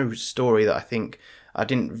no story that I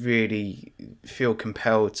didn't really feel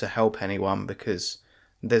compelled to help anyone because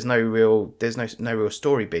there's no real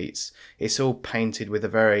story beats. It's all painted with a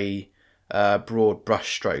very broad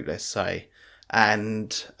brushstroke, let's say,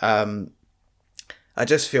 and I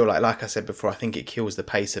just feel like I said before, I think it kills the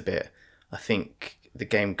pace a bit. I think the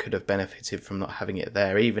game could have benefited from not having it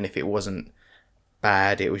there, even if it wasn't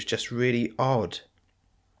bad. It was just really odd.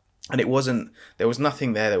 And there was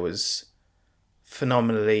nothing there that was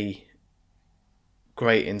phenomenally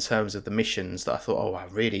great in terms of the missions that I thought, oh,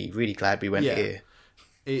 I'm really, really glad we went here.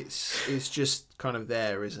 It's just kind of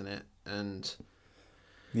there, isn't it? And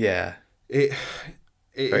yeah, it's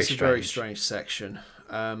a very strange section.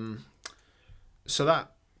 So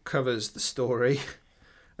that covers the story.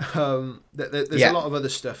 There's a lot of other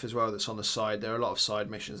stuff as well that's on the side. There are a lot of side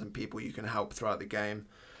missions and people you can help throughout the game.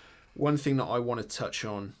 One thing that I want to touch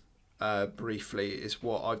on briefly is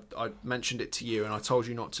what I mentioned it to you, and I told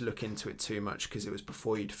you not to look into it too much because it was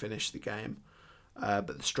before you'd finished the game.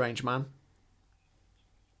 But the Strange Man.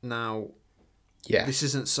 Now, this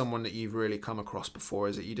isn't someone that you've really come across before,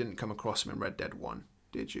 is it? You didn't come across him in Red Dead 1,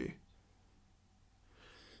 did you?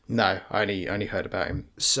 No, I only heard about him.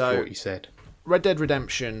 So what you said. Red Dead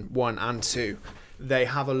Redemption 1 and 2, they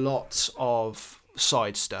have a lot of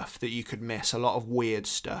side stuff that you could miss, a lot of weird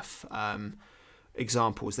stuff.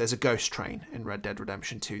 Examples, there's a ghost train in Red Dead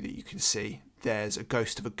Redemption 2 that you can see. There's a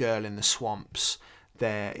ghost of a girl in the swamps.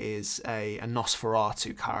 There is a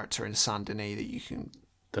Nosferatu character in Saint Denis that you can...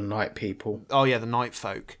 The night people. Oh yeah, the night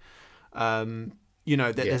folk.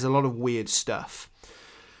 There's a lot of weird stuff.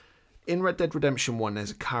 In Red Dead Redemption 1,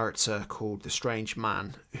 there's a character called the Strange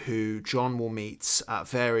Man who John will meet at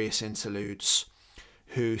various interludes,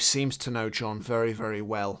 who seems to know John very, very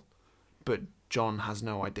well, but John has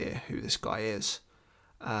no idea who this guy is.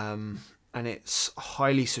 And it's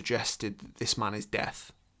highly suggested that this man is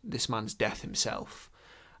death. This man's death himself.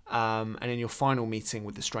 And in your final meeting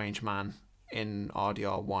with the Strange Man in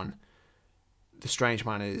RDR 1, the Strange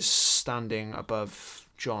Man is standing above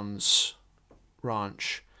John's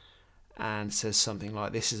ranch and says something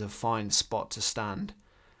like, "This is a fine spot to stand."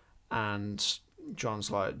 And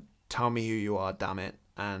John's like, "Tell me who you are, damn it."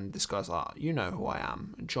 And this guy's like, "You know who I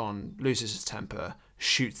am." And John loses his temper,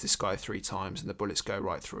 shoots this guy 3 times, and the bullets go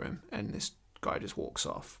right through him, and this guy just walks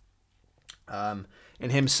off. In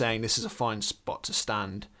him saying, "This is a fine spot to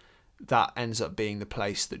stand," that ends up being the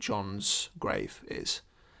place that John's grave is.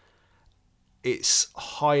 It's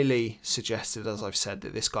highly suggested, as I've said,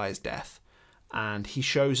 that this guy is death, and he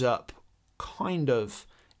shows up kind of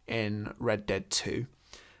in Red Dead 2.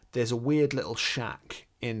 There's a weird little shack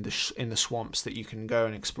in the swamps that you can go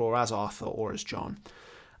and explore as Arthur or as John,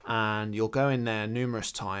 and you'll go in there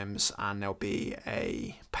numerous times and there'll be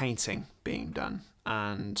a painting being done,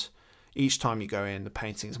 and each time you go in the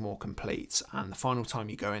painting's more complete, and the final time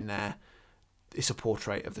you go in there it's a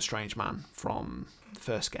portrait of the Strange Man from the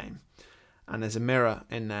first game. And there's a mirror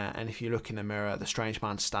in there, and if you look in the mirror, the Strange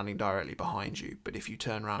Man's standing directly behind you, but if you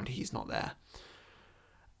turn around, he's not there.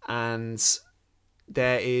 And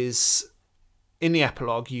there is, in the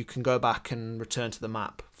epilogue, you can go back and return to the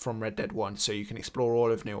map from Red Dead 1, so you can explore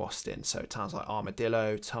all of New Austin, so towns like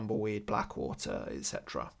Armadillo, Tumbleweed, Blackwater,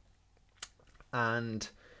 etc. And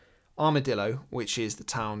Armadillo, which is the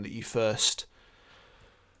town that you first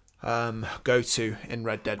go to in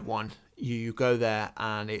Red Dead 1, you go there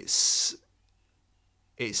and it's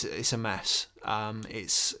a mess.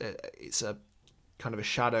 It's a kind of a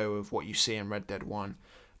shadow of what you see in Red Dead 1,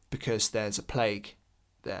 because there's a plague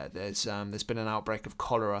there. There's been an outbreak of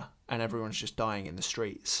cholera and everyone's just dying in the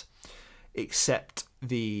streets, except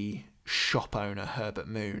the shop owner Herbert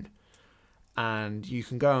Moon. And you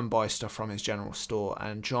can go and buy stuff from his general store,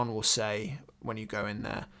 and John will say when you go in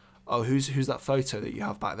there, "Oh, who's that photo that you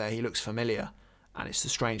have back there? He looks familiar." And it's the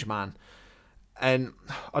Strange Man. And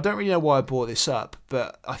I don't really know why I brought this up,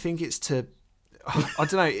 but I think it's to, I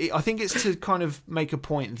don't know, I think it's to kind of make a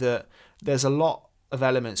point that there's a lot of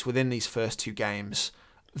elements within these first 2 games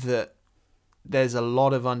that there's a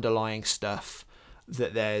lot of underlying stuff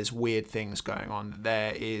that there's weird things going on.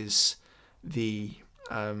 There is the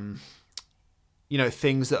things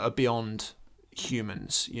that are beyond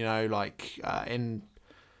humans. Like in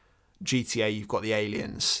GTA, you've got the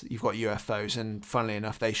aliens, you've got UFOs, and funnily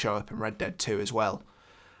enough, they show up in Red Dead 2 as well.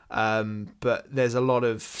 But there's a lot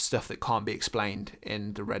of stuff that can't be explained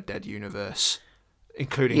in the Red Dead universe,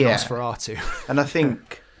 including Nosferatu. And I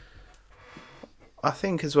think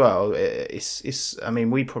as well, it's. I mean,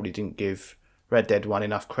 we probably didn't give Red Dead 1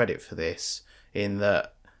 enough credit for this, in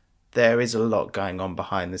that there is a lot going on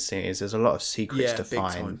behind the scenes. There's a lot of secrets to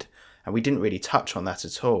find. And we didn't really touch on that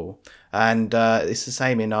at all. And it's the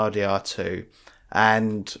same in RDR2.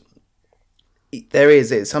 And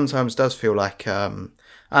it sometimes does feel like,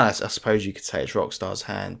 I suppose you could say it's Rockstar's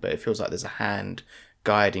hand, but it feels like there's a hand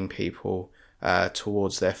guiding people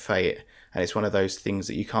towards their fate. And it's one of those things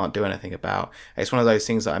that you can't do anything about. It's one of those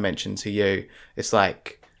things that I mentioned to you. It's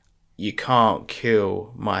like, you can't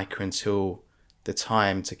kill Micah until the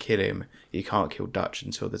time to kill him. You can't kill Dutch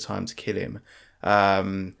until the time to kill him.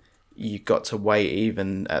 You've got to wait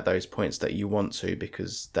even at those points that you want to,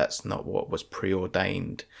 because that's not what was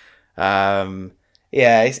preordained.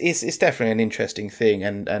 It's definitely an interesting thing,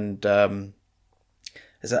 and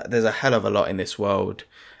there's a hell of a lot in this world.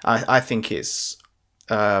 I think it's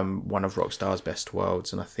one of Rockstar's best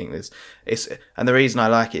worlds, and I think and the reason I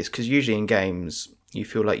like it is because usually in games you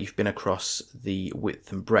feel like you've been across the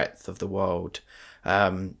width and breadth of the world,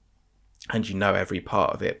 and you know every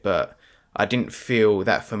part of it, but I didn't feel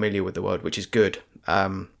that familiar with the world, which is good.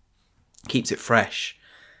 Keeps it fresh.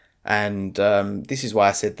 And this is why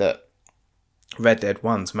I said that Red Dead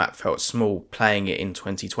 1's map felt small playing it in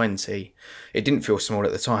 2020. It didn't feel small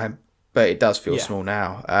at the time, but it does feel small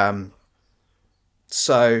now.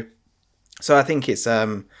 So I think it's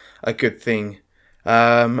a good thing.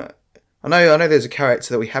 I know there's a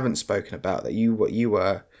character that we haven't spoken about that you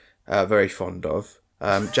were very fond of,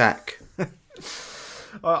 Jack.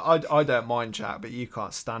 I don't mind Jack, but you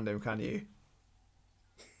can't stand him, can you?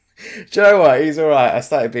 Do you know what? He's all right. I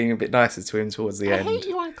started being a bit nicer to him towards the end. I hate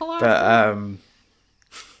you, Uncle Arthur.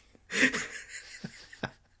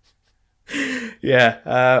 But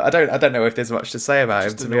I don't know if there's much to say about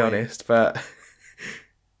him, to be honest. But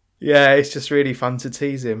yeah, it's just really fun to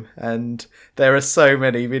tease him, and there are so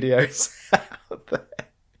many videos out there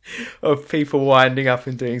of people winding up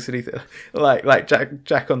and doing silly things, like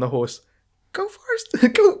Jack on the horse. Go first,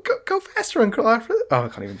 go faster, Uncle Arthur. Oh, I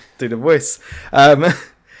can't even do the voice. And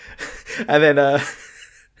then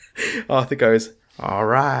Arthur goes, all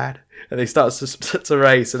right, and he starts to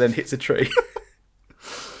race and then hits a tree.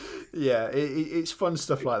 Yeah, it's fun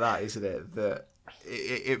stuff like that, isn't it? That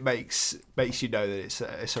it makes you know that it's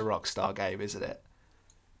a Rockstar game, isn't it?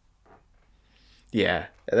 Yeah,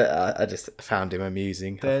 I just found him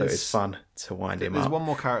amusing. I thought it was fun to wind him up. There's one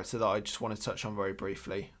more character that I just want to touch on very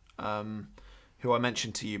briefly. Who I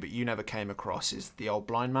mentioned to you, but you never came across, is the old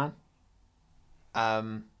blind man. I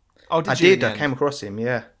came across him.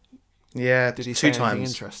 Yeah. Did he say anything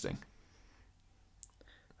interesting?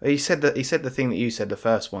 He said the thing that you said, the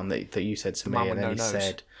first one that you said to me, and then he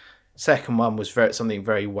said second one was something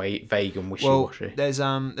very vague and wishy-washy. Well, there's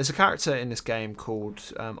a character in this game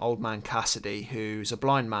called Old Man Cassidy, who's a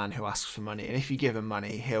blind man who asks for money, and if you give him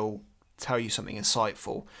money, he'll tell you something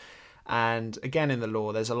insightful. And again, in the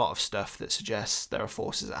lore, there's a lot of stuff that suggests there are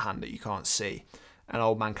forces at hand that you can't see. And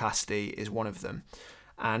Old Man Cassidy is one of them.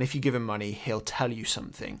 And if you give him money, he'll tell you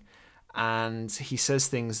something. And he says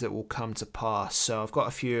things that will come to pass. So I've got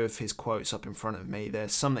a few of his quotes up in front of me.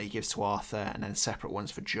 There's some that he gives to Arthur, and then separate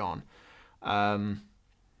ones for John.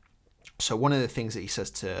 So one of the things that he says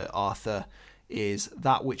to Arthur is,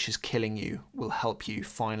 that which is killing you will help you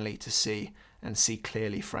finally to see, and see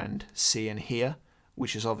clearly, friend, see and hear.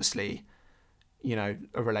 Which is obviously, a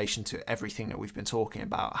relation to everything that we've been talking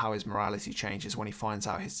about, how his morality changes when he finds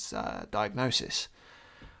out his diagnosis.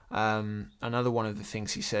 Another one of the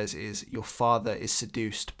things he says is, your father is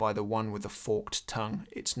seduced by the one with the forked tongue.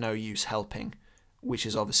 It's no use helping, which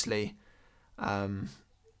is obviously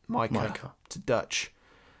Micah to Dutch.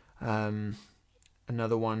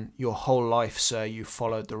 Another one, your whole life, sir, you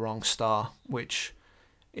followed the wrong star, which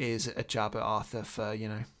is a jab at Arthur for,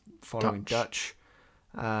 following Dutch.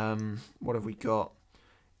 What have we got?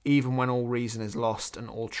 Even when all reason is lost and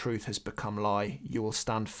all truth has become lie, you will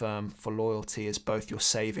stand firm, for loyalty is both your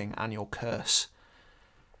saving and your curse.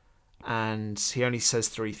 And he only says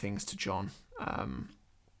three things to John.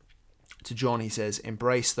 To John he says,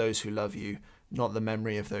 embrace those who love you, not the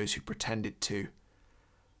memory of those who pretended to.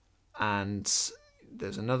 And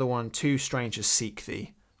there's another one, two strangers seek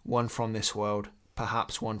thee, one from this world,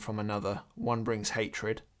 perhaps one from another. One brings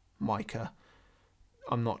hatred, Micah.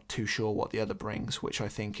 I'm not too sure what the other brings, which I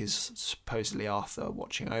think is supposedly Arthur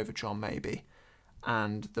watching over Jon maybe.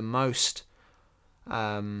 And the most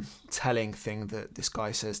telling thing that this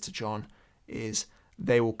guy says to Jon is,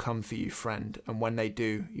 "They will come for you, friend, and when they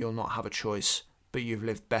do, you'll not have a choice, but you've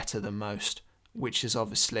lived better than most," which is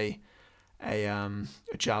obviously a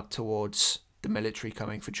jab towards the military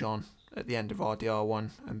coming for Jon at the end of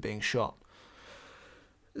RDR1 and being shot.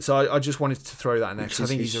 So I just wanted to throw that in there because I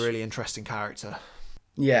think he's a really interesting character.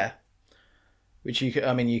 Yeah, which you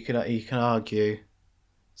can argue.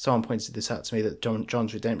 Someone pointed this out to me that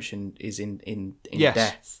Jon's redemption is in Yes.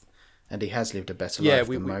 death, and he has lived a better life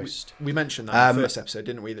than most. We mentioned that in the first episode,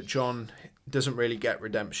 didn't we? That Jon doesn't really get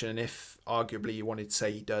redemption, and if arguably you wanted to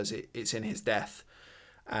say he does, it's in his death.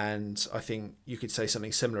 And I think you could say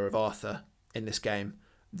something similar of Arthur in this game,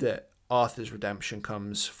 that Arthur's redemption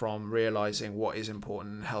comes from realising what is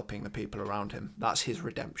important and helping the people around him. That's his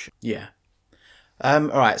redemption. Yeah. All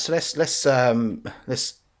right, so let's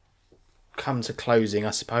come to closing,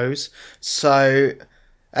 I suppose. So,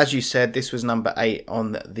 as you said, this was number 8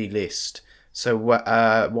 on the list. So, what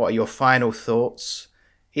are your final thoughts?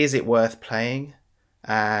 Is it worth playing?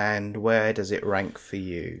 And where does it rank for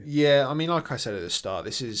you? Yeah, I mean, like I said at the start,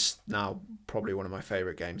 this is now probably one of my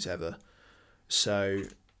favourite games ever. So,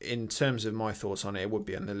 in terms of my thoughts on it, it would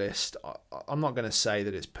be on the list. I'm not going to say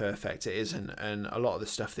that it's perfect. It isn't. And a lot of the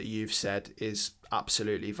stuff that you've said is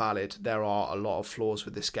absolutely valid. There are a lot of flaws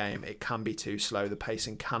with this game. It can be too slow. The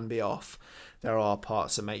pacing can be off. There are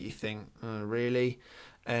parts that make you think, really?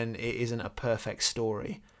 And it isn't a perfect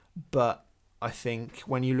story. But I think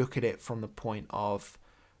when you look at it from the point of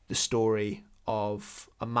the story of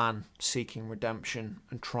a man seeking redemption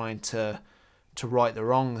and trying to right the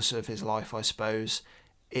wrongs of his life, I suppose,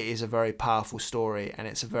 it is a very powerful story, and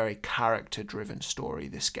it's a very character-driven story,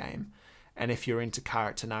 this game. And if you're into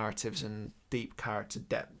character narratives and deep character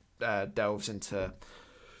delves into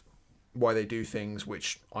why they do things,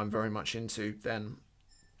 which I'm very much into, then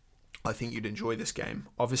I think you'd enjoy this game.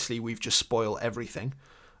 Obviously, we've just spoiled everything,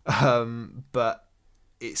 but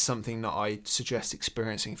it's something that I suggest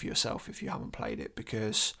experiencing for yourself if you haven't played it,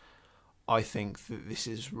 because I think that this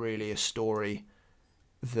is really a story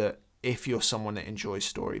that, if you're someone that enjoys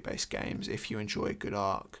story-based games, if you enjoy a good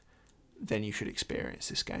arc, then you should experience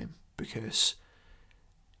this game, because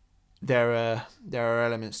there are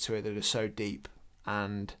elements to it that are so deep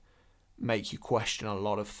and make you question a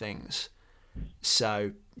lot of things.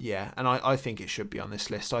 So, yeah, and I think it should be on this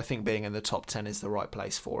list. I think being in the top 10 is the right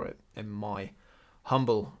place for it, in my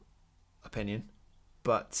humble opinion.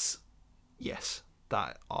 But, yes,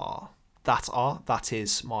 that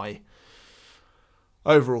is my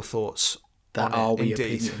overall thoughts That on are it, we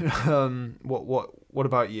indeed. opinion. What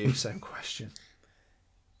about you? Same question.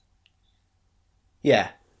 Yeah.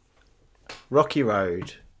 Rocky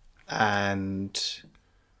Road. And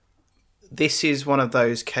this is one of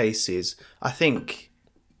those cases, I think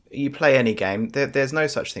you play any game, there's no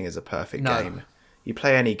such thing as a perfect game. You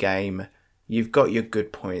play any game, you've got your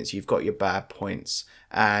good points, you've got your bad points,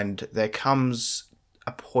 and there comes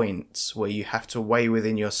a point where you have to weigh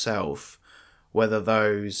within yourself whether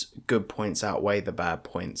those good points outweigh the bad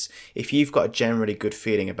points. If you've got a generally good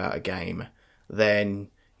feeling about a game, then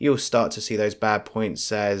you'll start to see those bad points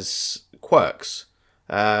as quirks.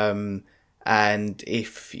 And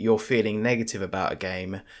if you're feeling negative about a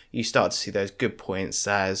game, you start to see those good points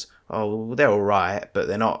as, oh, they're all right, but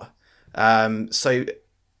they're not. So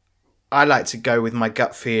I like to go with my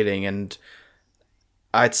gut feeling, and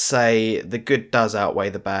I'd say the good does outweigh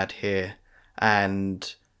the bad here.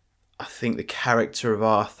 And I think the character of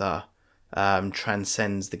Arthur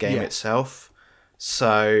transcends the game itself.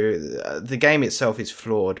 So the game itself is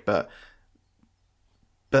flawed, but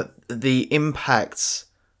the impacts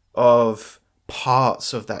of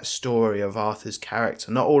parts of that story of Arthur's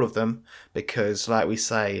character, not all of them, because like we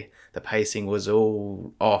say, the pacing was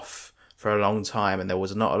all off for a long time and there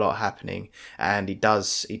was not a lot happening, and he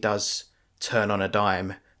does turn on a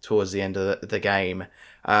dime towards the end of the game.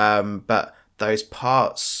 But those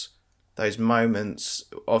parts, those moments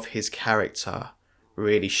of his character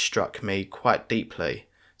really struck me quite deeply.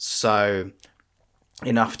 So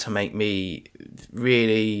enough to make me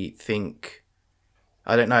really think,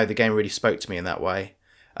 I don't know, the game really spoke to me in that way.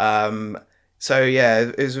 So yeah,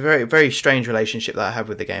 it was a very, very strange relationship that I have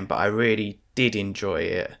with the game, but I really did enjoy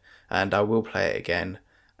it, and I will play it again.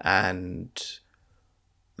 And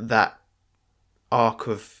that arc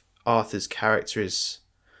of Arthur's character is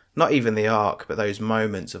not even the arc, but those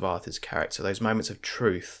moments of Arthur's character, those moments of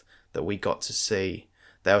truth that we got to see,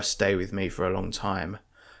 they'll stay with me for a long time.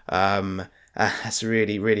 That's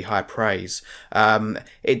really, really high praise.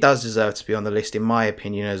 It does deserve to be on the list, in my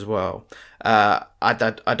opinion, as well. I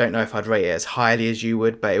don't know if I'd rate it as highly as you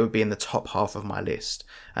would, but it would be in the top half of my list,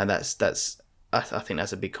 and that's I think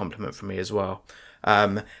that's a big compliment for me as well.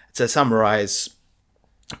 To summarise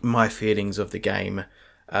my feelings of the game,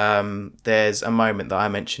 there's a moment that I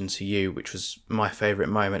mentioned to you, which was my favourite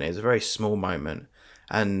moment. It was a very small moment,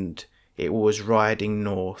 and it was riding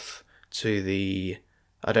north to the,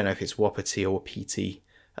 I don't know if it's Wapiti or Wapiti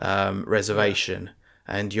reservation,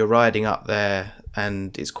 and you're riding up there,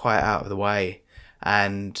 and it's quite out of the way,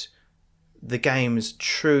 and the game's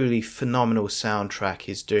truly phenomenal soundtrack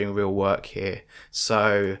is doing real work here.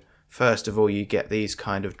 So first of all, you get these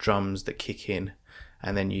kind of drums that kick in,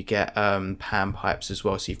 and then you get pan pipes as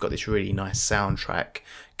well, so you've got this really nice soundtrack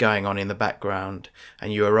going on in the background,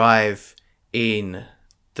 and you arrive in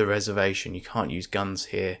the reservation. You can't use guns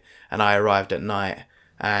here, and I arrived at night,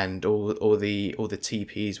 and all the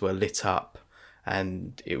teepees were lit up,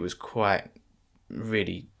 and it was quite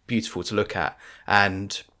really beautiful to look at.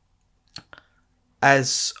 And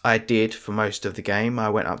as I did for most of the game, I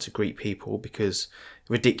went up to greet people, because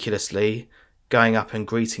ridiculously, going up and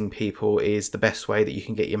greeting people is the best way that you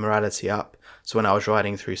can get your morality up. So when I was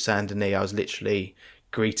riding through Saint Denis, I was literally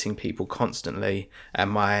greeting people constantly, and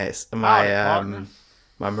my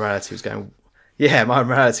morality was going, my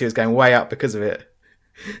morality was going way up because of it.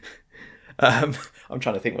 I'm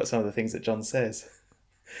trying to think what some of the things that John says.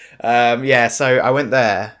 So I went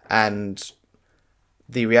there, and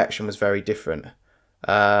the reaction was very different.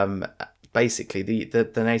 Basically,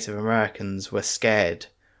 the Native Americans were scared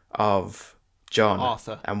of John,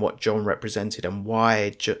 Arthur, and what John represented, and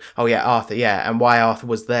why Arthur, and why Arthur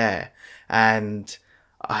was there. And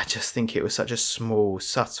I just think it was such a small,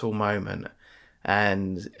 subtle moment,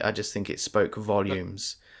 and I just think it spoke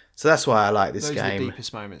volumes. So that's why I like this game. Those are the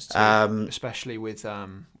deepest moments too, especially with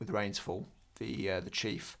Rainsfall, the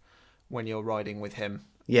chief, when you're riding with him.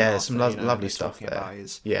 Yeah, Arthur, some lovely stuff there. About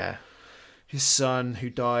his son who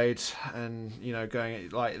died, and going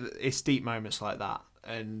like, it's deep moments like that,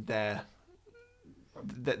 and they're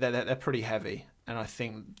pretty heavy, and I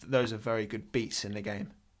think those are very good beats in the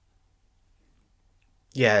game.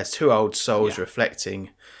 Yeah, it's two old souls reflecting,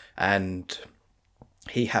 and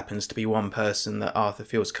he happens to be one person that Arthur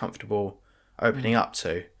feels comfortable opening up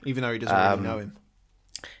to, even though he doesn't really know him.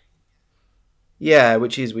 Yeah,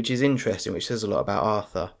 which is interesting, which says a lot about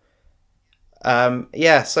Arthur.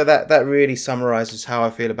 So that really summarises how I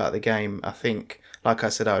feel about the game. I think, like I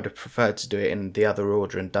said, I would have preferred to do it in the other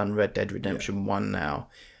order and done Red Dead Redemption 1 now.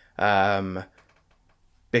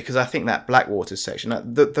 Because I think that Blackwater section,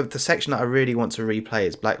 the section that I really want to replay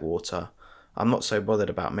is Blackwater. I'm not so bothered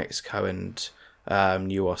about Mexico and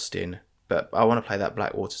New Austin, but I want to play that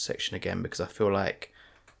Blackwater section again, because I feel like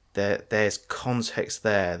there's context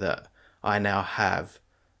there that I now have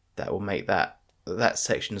that will make that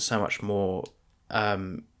section so much more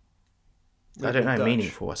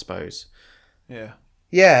meaningful, I suppose.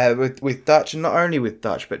 With Dutch, and not only with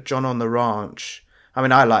Dutch, but John on the ranch. I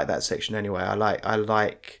mean, I like that section anyway. I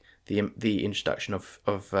like the introduction of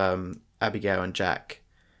Abigail and Jack,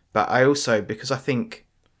 but I also, because I think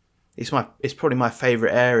it's probably my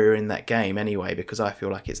favourite area in that game anyway, because I feel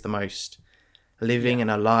like it's the most living and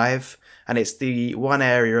alive, and it's the one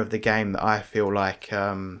area of the game that I feel like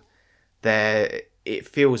it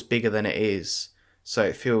feels bigger than it is. So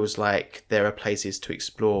it feels like there are places to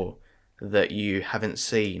explore that you haven't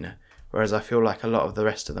seen, whereas I feel like a lot of the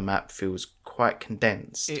rest of the map feels quite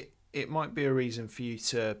condensed. It might be a reason for you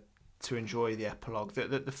to enjoy the epilogue.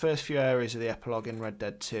 The first few areas of the epilogue in Red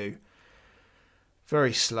Dead 2,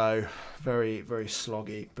 very slow, very, very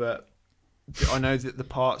sloggy, but I know that the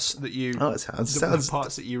parts that you the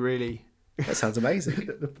parts that you really that sounds amazing.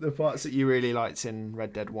 the parts that you really liked in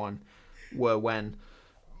Red Dead 1 were when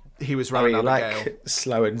he was running Abigail. Like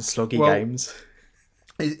slow and sloggy games.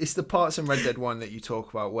 It's the parts in Red Dead 1 that you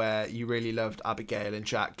talk about where you really loved Abigail and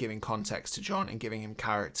Jack giving context to John and giving him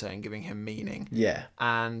character and giving him meaning. Yeah.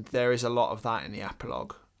 And there is a lot of that in the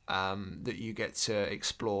epilogue that you get to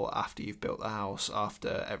explore after you've built the house,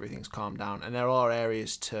 after everything's calmed down. And there are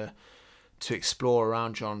areas to explore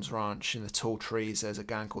around John's ranch. In the tall trees, there's a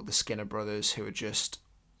gang called the Skinner Brothers who are just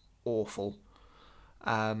awful.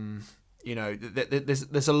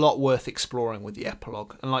 There's a lot worth exploring with the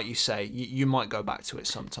epilogue, and like you say, you might go back to it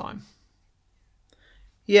sometime.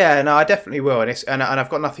 Yeah, no, I definitely will, and I've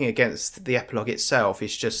got nothing against the epilogue itself.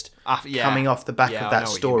 It's just coming off the back of that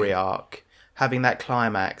story arc, having that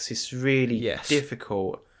climax. It's really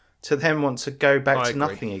difficult to then want to go back to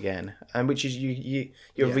nothing again, and which is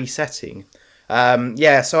you're resetting. So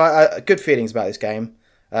I good feelings about this game.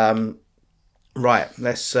 Right,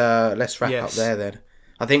 let's wrap up Yes. there then.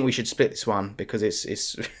 I think we should split this one because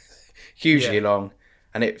it's hugely Yeah. long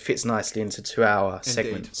and it fits nicely into 2-hour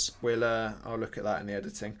segments. We'll I'll look at that in the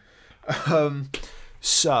editing.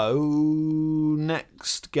 So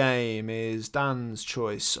next game is Dan's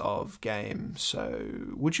choice of game. So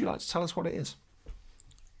would you like to tell us what it is?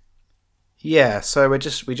 Yeah, so we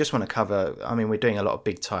just want to cover. I mean, we're doing a lot of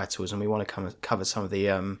big titles, and we want to cover some of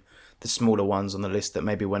the smaller ones on the list that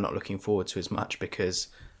maybe we're not looking forward to as much, because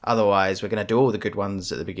otherwise we're going to do all the good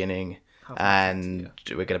ones at the beginning, and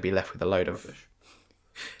we're going to be left with a load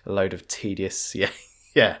of tedious,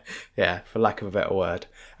 yeah, for lack of a better word.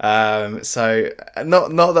 So not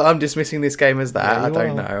that I'm dismissing this game as that. Yeah, I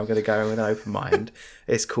don't are. know. I'm going to go in with an open mind.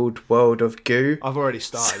 It's called World of Goo. I've already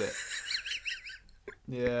started it.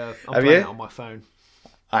 Yeah, I'm Have playing you? it on my phone.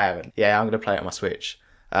 I haven't. Yeah, I'm going to play it on my Switch.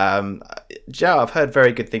 Joe, I've heard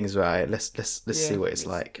very good things about it. Let's see what it's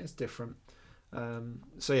like. It's different.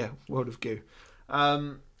 So yeah, World of Goo.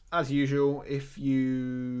 As usual, if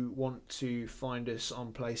you want to find us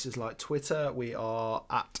on places like Twitter, we are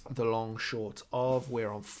at The Long Short Of.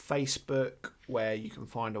 We're on Facebook, where you can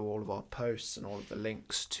find all of our posts and all of the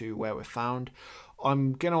links to where we're found.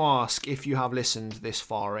 I'm going to ask if you have listened this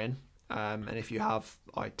far in, and if you have,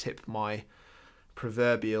 I tip my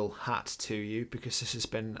proverbial hat to you, because this has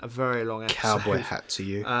been a very long episode. Cowboy hat to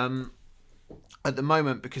you. At the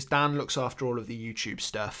moment, because Dan looks after all of the YouTube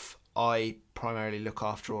stuff, I primarily look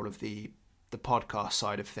after all of the podcast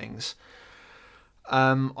side of things.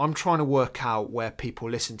 I'm trying to work out where people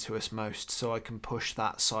listen to us most, so I can push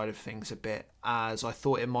that side of things a bit, as I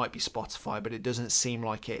thought it might be Spotify, but it doesn't seem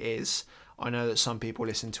like it is. I know that some people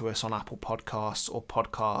listen to us on Apple Podcasts or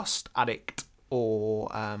Podcast Addict or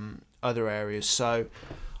other areas. So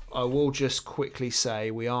I will just quickly say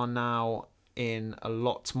we are now in a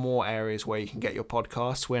lot more areas where you can get your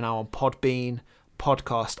podcasts. We're now on Podbean,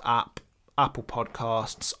 Podcast App, Apple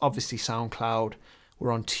Podcasts, obviously SoundCloud.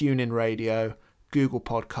 We're on TuneIn Radio, Google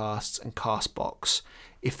Podcasts, and Castbox.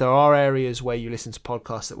 If there are areas where you listen to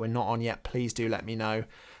podcasts that we're not on yet, please do let me know.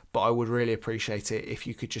 But I would really appreciate it if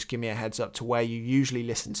you could just give me a heads up to where you usually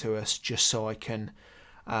listen to us, just so I can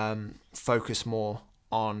focus more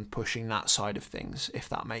on pushing that side of things, if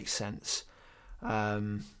that makes sense.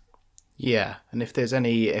 Yeah, and if there's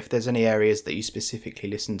any areas that you specifically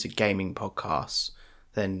listen to gaming podcasts,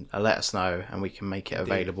 then let us know and we can make it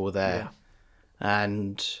available there. Yeah.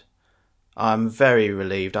 And I'm very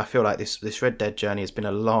relieved. I feel like this Red Dead journey has been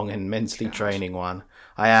a long and mentally draining one.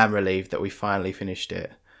 I am relieved that we finally finished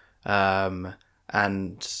it. And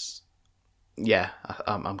yeah,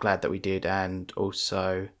 I'm glad that we did. And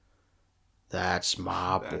also, that's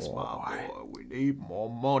my boy. We need more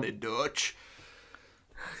money, Dutch.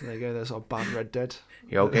 There you go. There's our bad Red Dead.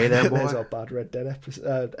 You okay there, boy? There's our bad Red Dead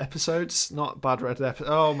episodes. Not bad Red Dead.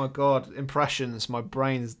 Oh my god, impressions. My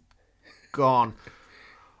brain's gone.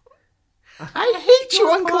 I hate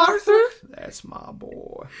you, Uncle Arthur. That's my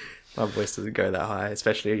boy. My voice doesn't go that high,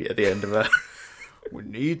 especially at the end of a. We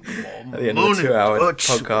need more money. At the end of a 2-hour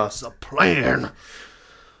podcast. That's a plan.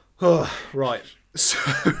 Oh, right. So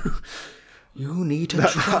you need to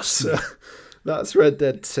trust me. That's Red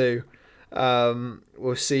Dead 2.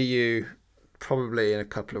 We'll see you probably in a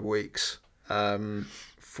couple of weeks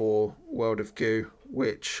for World of Goo,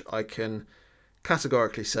 which I can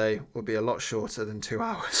categorically say will be a lot shorter than 2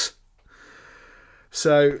 hours.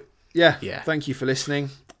 So, yeah. Thank you for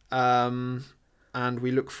listening. And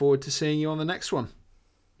we look forward to seeing you on the next one.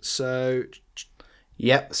 So,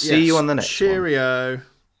 yep, see you on the next one. Cheerio.